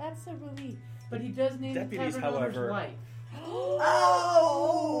owner. That's a relief. But he does name Deputies, the tavern owner's however- wife. Hold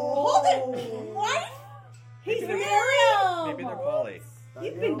it! What? He's Maybe married. Maybe they're poly.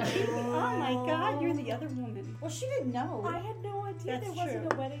 You've been cheating. Oh my God, you're the other woman. Well, she didn't know. I had no idea That's there wasn't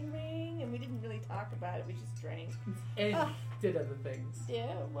true. a wedding ring, and we didn't really talk about it. We just drank. And did other things. Yeah,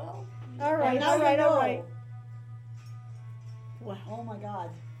 well. All right, Now all you right, all know. right. Oh my God.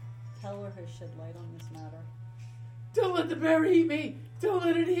 Teller has shed light on this matter. Don't let the bear eat me! Don't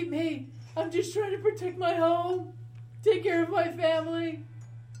let it eat me! I'm just trying to protect my home, take care of my family.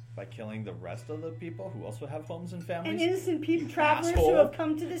 By killing the rest of the people who also have homes and And families. innocent people, You travelers asshole. who have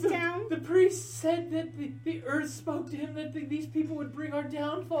come to this town. The priest said that the earth spoke to him that these people would bring our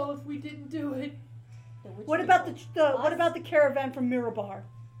downfall if we didn't do it. What about the caravan from Mirabar?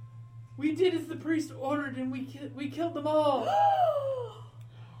 We did as the priest ordered, and we killed them all.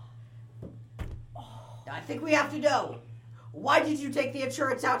 I think we have to know. Why did you take the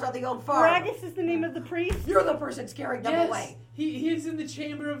insurance out on the old farm? Bragus is the name of the priest. You're the person scaring them Yes, away. he is in the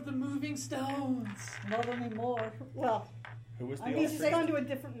chamber of the moving stones. Not anymore. Well, Who was the I old mean, he's priest? gone to a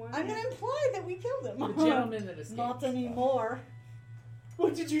different one. I'm going to imply that we killed him. The gentleman that escaped. Not anymore.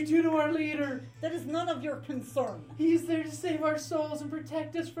 What did you do to our leader? That is none of your concern. He's there to save our souls and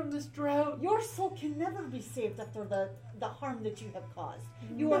protect us from this drought. Your soul can never be saved after the harm that you have caused.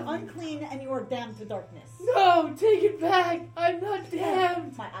 You are unclean and you are damned to darkness. No, take it back. I'm not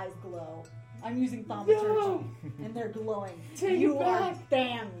damned. My eyes glow. I'm using thaumaturgy, No. and they're glowing. Take you it are back.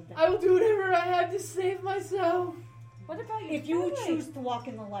 damned. I will do whatever I have to save myself. What about your If you family? choose to walk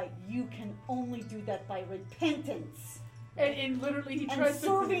in the light, you can only do that by repentance And literally he and tries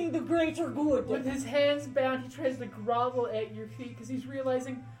serving the greater good. with his hands bound, he tries to grovel at your feet because he's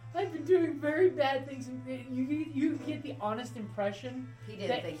realizing I've been doing very bad things. And you get the honest impression He didn't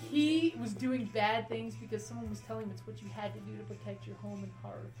that think he was doing bad things because someone was telling him it's what you had to do to protect your home and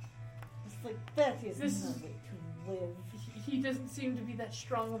hearth. It's like, that is This no is- way to live. He doesn't seem to be that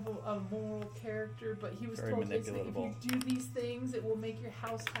strong of a moral character, but he was Very told basically if you manipulatable. do these things, it will make your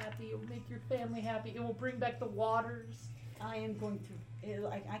house happy, it will make your family happy, it will bring back the waters. I am going to.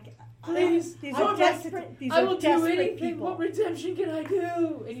 Please, These I are will desperate. These I are will do desperate anything. people. What redemption can I do?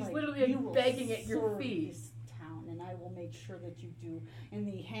 And It's he's like, literally you will begging at your serve feet. this town, and I will make sure that you do. In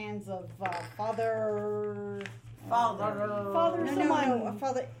the hands of Father. Father. Father, No, someone. no,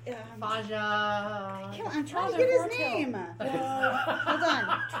 Father. Faja. I'm trying to Father get his Fortil. name.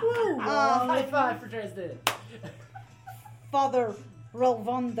 Hold on. High five for Dresden. Father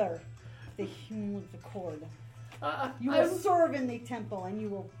Relvander, the human of the cord. You I will serve in the temple, and you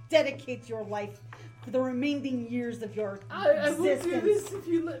will dedicate your life for the remaining years of your I will do existence. this if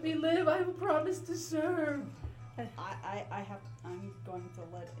you let me live. I will promise to serve. I'm going to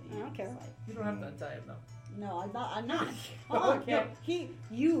let. I don't care. You don't have to untie him though. No, I'm not. Okay.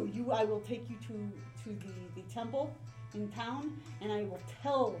 No, I will take you to the temple in town, and I will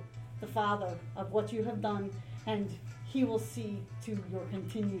tell the father of what you have done, and he will see to your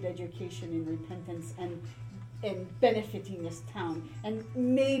continued education in repentance and benefiting this town. And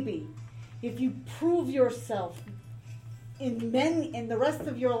maybe, if you prove yourself in the rest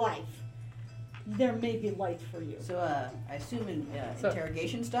of your life, there may be light for you. So, I assume So-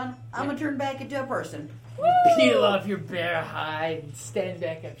 interrogation's done. I'm gonna turn back into a person. Peel off your bare hide and stand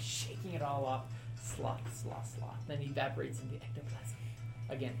back up, shaking it all off. Sloth, sloth, sloth. Then he evaporates into ectoplasm.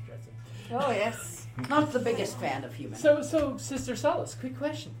 Again, Dresden. Oh, yes. Not the biggest fan of humans. So, Sister Solace, quick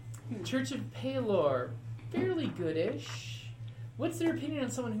question. Church of Palor, fairly goodish. What's their opinion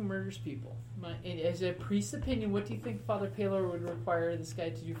on someone who murders people? As a priest's opinion, what do you think Father Palor would require this guy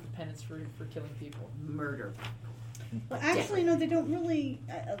to do for penance for killing people? Murder. Well, actually, no, they don't really.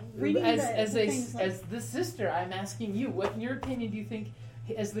 Reading As the things like, the sister, I'm asking you, what in your opinion do you think,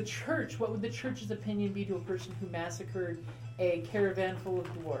 as the church, what would the church's opinion be to a person who massacred a caravan full of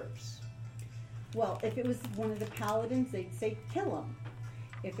dwarves? well, if it was one of the paladins, they'd say kill him.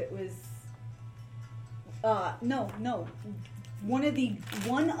 If it was, no, one of the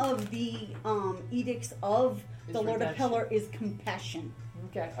edicts of Is the Lord of redemption. Pelor is compassion.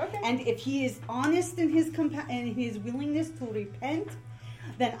 Okay. And if he is honest in his in his willingness to repent,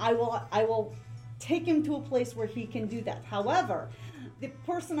 then I will take him to a place where he can do that. However, the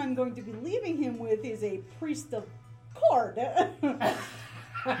person I'm going to be leaving him with is a priest of Cord. And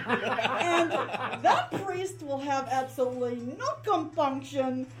that priest will have absolutely no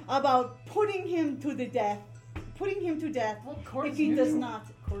compunction about putting him to death Well, Cord's if he does neutral. not.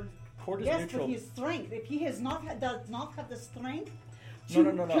 Cord is Yes, neutral. but his strength. If he does not have the strength.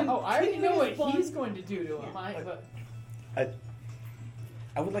 No. Oh, I already know what continue he's his going to do to him.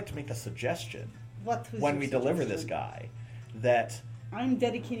 I would like to make a suggestion What was when your we deliver this suggestion? guy that I'm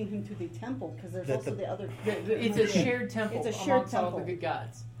dedicating him to the temple because there's also the other. It's a shared temple It's a shared amongst all temple. the good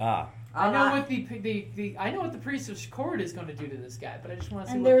gods. I I know what the priest of Cord is going to do to this guy, but I just want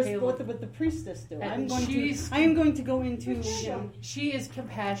to see And what there's Caleb. what the priestess do. And I am going to go into. She is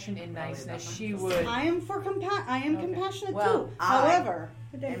compassion and niceness. She would. I am compassionate Well, too. However,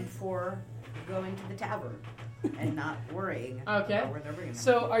 am for going to the tavern and not worrying Okay. about where they're bringing them.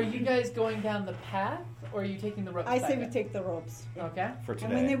 So, are you guys going down the path, or are you taking the ropes? I back say we up? take the ropes. Okay. for And then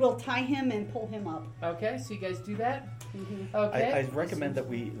today. they will tie him and pull him up. Okay. So you guys do that. Mm-hmm. Okay. I recommend that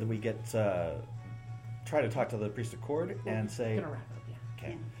we get try to talk to the priest of Cord and say, Gonna wrap it up. Yeah.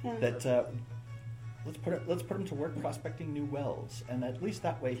 okay, Yeah. that let's put him to work prospecting new wells, and at least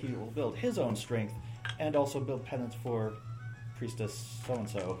that way he will build his own strength and also build penance for priestess so and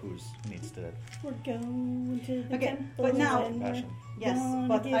so who needs to We're going to the Okay, temple but now- and we're passion. Yes, gonna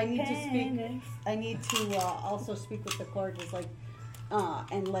but give I need to speak. penance. I need to also speak with the court, just like,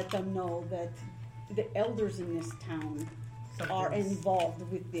 and let them know that the elders in this town are Something's- involved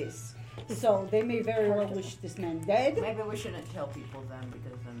with this. So they may very well wish this man dead. Maybe we shouldn't tell people then,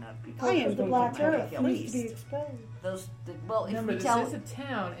 because then that people. I am The going Black to tell Earth the needs to be priest. exposed. Well, if Remember, we this tell, is a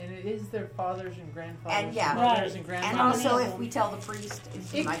town, and it is their fathers and grandfathers, And, yeah. mothers Right. and grandmothers. and also if we tell the priest,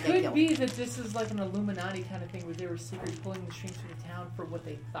 he It might get could killed. be that this is like an Illuminati kind of thing where they were secretly pulling the strings for the town for what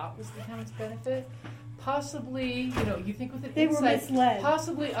they thought was the town's benefit. Possibly, you think with an They were insight, misled.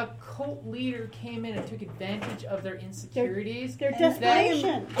 possibly a cult leader came in and took advantage of their insecurities. Their And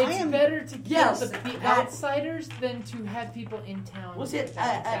desperation. It's better to kill Yes, the that- outsiders than to have people in town. Was it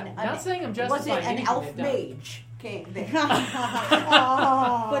not saying I'm was justifying it an anything elf they've done. mage?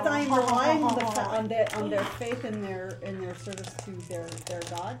 But I'm relying on their faith and their service to their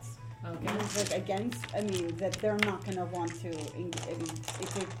gods. Okay. It's like that they're not going to want to.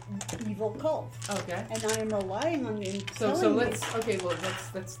 It's an evil cult, Okay. and I am relying on them. So telling me-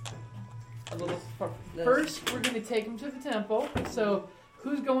 let's let's a little first we're going to take them to the temple. So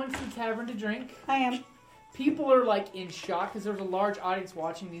who's going to the tavern to drink? I am. People are like in shock because there was a large audience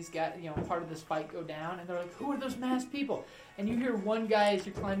watching these guys, part of this fight go down, and they're like, "Who are those masked people?" And you hear one guy as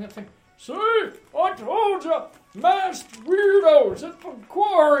you're climbing up saying, "See, I told you, masked weirdos at the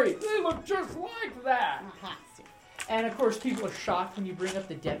quarry. They look just like that." And of course, people are shocked when you bring up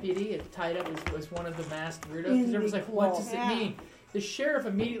the deputy. It's tied up as one of the masked weirdos because everyone's like, "What does it mean?" The sheriff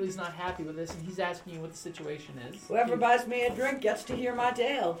immediately is not happy with this, and he's asking you what the situation is. Whoever buys me a drink gets to hear my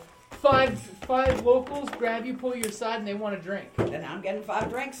tale. Five locals grab you, pull you aside, and they want a drink. Then I'm getting 5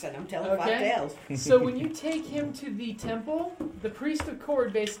 drinks and I'm telling 5 Okay. tales. So when you take him to the temple, the priest of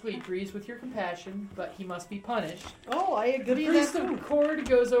Cord basically agrees with your compassion, but he must be punished. Oh, I The agree. priest That of Cord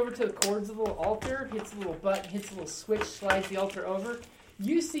goes over to the Cord's little altar, hits a little button, hits a little switch, slides the altar over.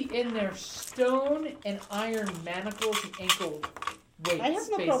 You see in there stone and iron manacles and ankle weights. I have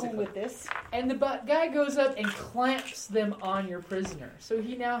no basically. problem with this. And the guy goes up and clamps them on your prisoner. So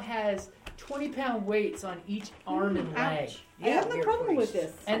he now has 20-pound weights on each arm and leg. Ouch. I have no dear problem with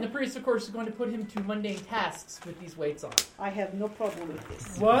priest. this. And the priest, of course, is going to put him to mundane tasks with these weights on. I have no problem with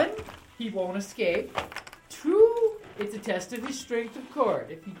this. 1, he won't escape. 2, it's a test of his strength of Cord.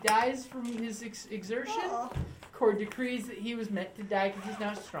 If he dies from his exertion, Cord decrees that he was meant to die because he's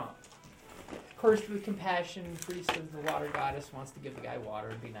not strong. Cursed with compassion, priest of the water goddess wants to give the guy water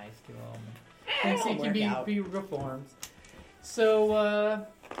and be nice to him. Thinks he can be reformed. So,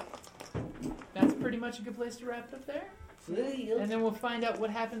 that's pretty much a good place to wrap it up there. And then we'll find out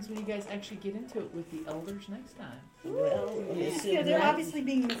what happens when you guys actually get into it with the elders next time. Well, listen, Yeah, they're right? obviously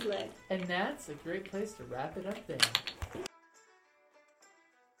being misled. And that's a great place to wrap it up there.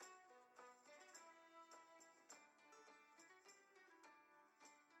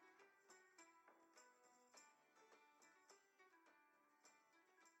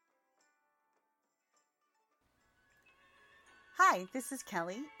 Hi, this is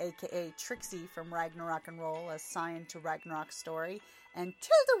Kelly, aka Trixie from Ragnarok and Roll, a Scion to Ragnarok story, and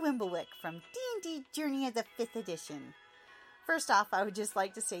Tilda Wimblewick from D&D Journey of the 5th Edition. First off, I would just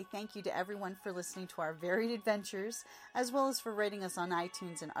like to say thank you to everyone for listening to our varied adventures, as well as for rating us on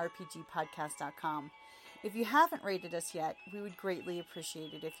iTunes and RPGpodcast.com. If you haven't rated us yet, we would greatly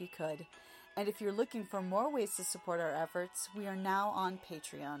appreciate it if you could. And if you're looking for more ways to support our efforts, we are now on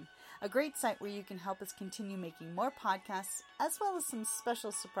Patreon, a great site where you can help us continue making more podcasts, as well as some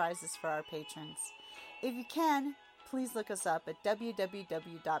special surprises for our patrons. If you can, please look us up at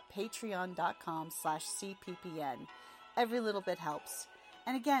www.patreon.com/cppn. Every little bit helps.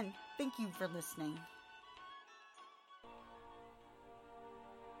 And again, thank you for listening.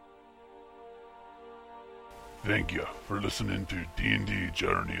 Thank you for listening to D&D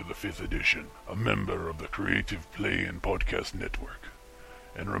Journey of the 5th Edition, a member of the Creative Play and Podcast Network.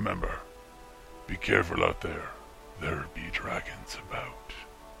 And remember, be careful out there. There be dragons about.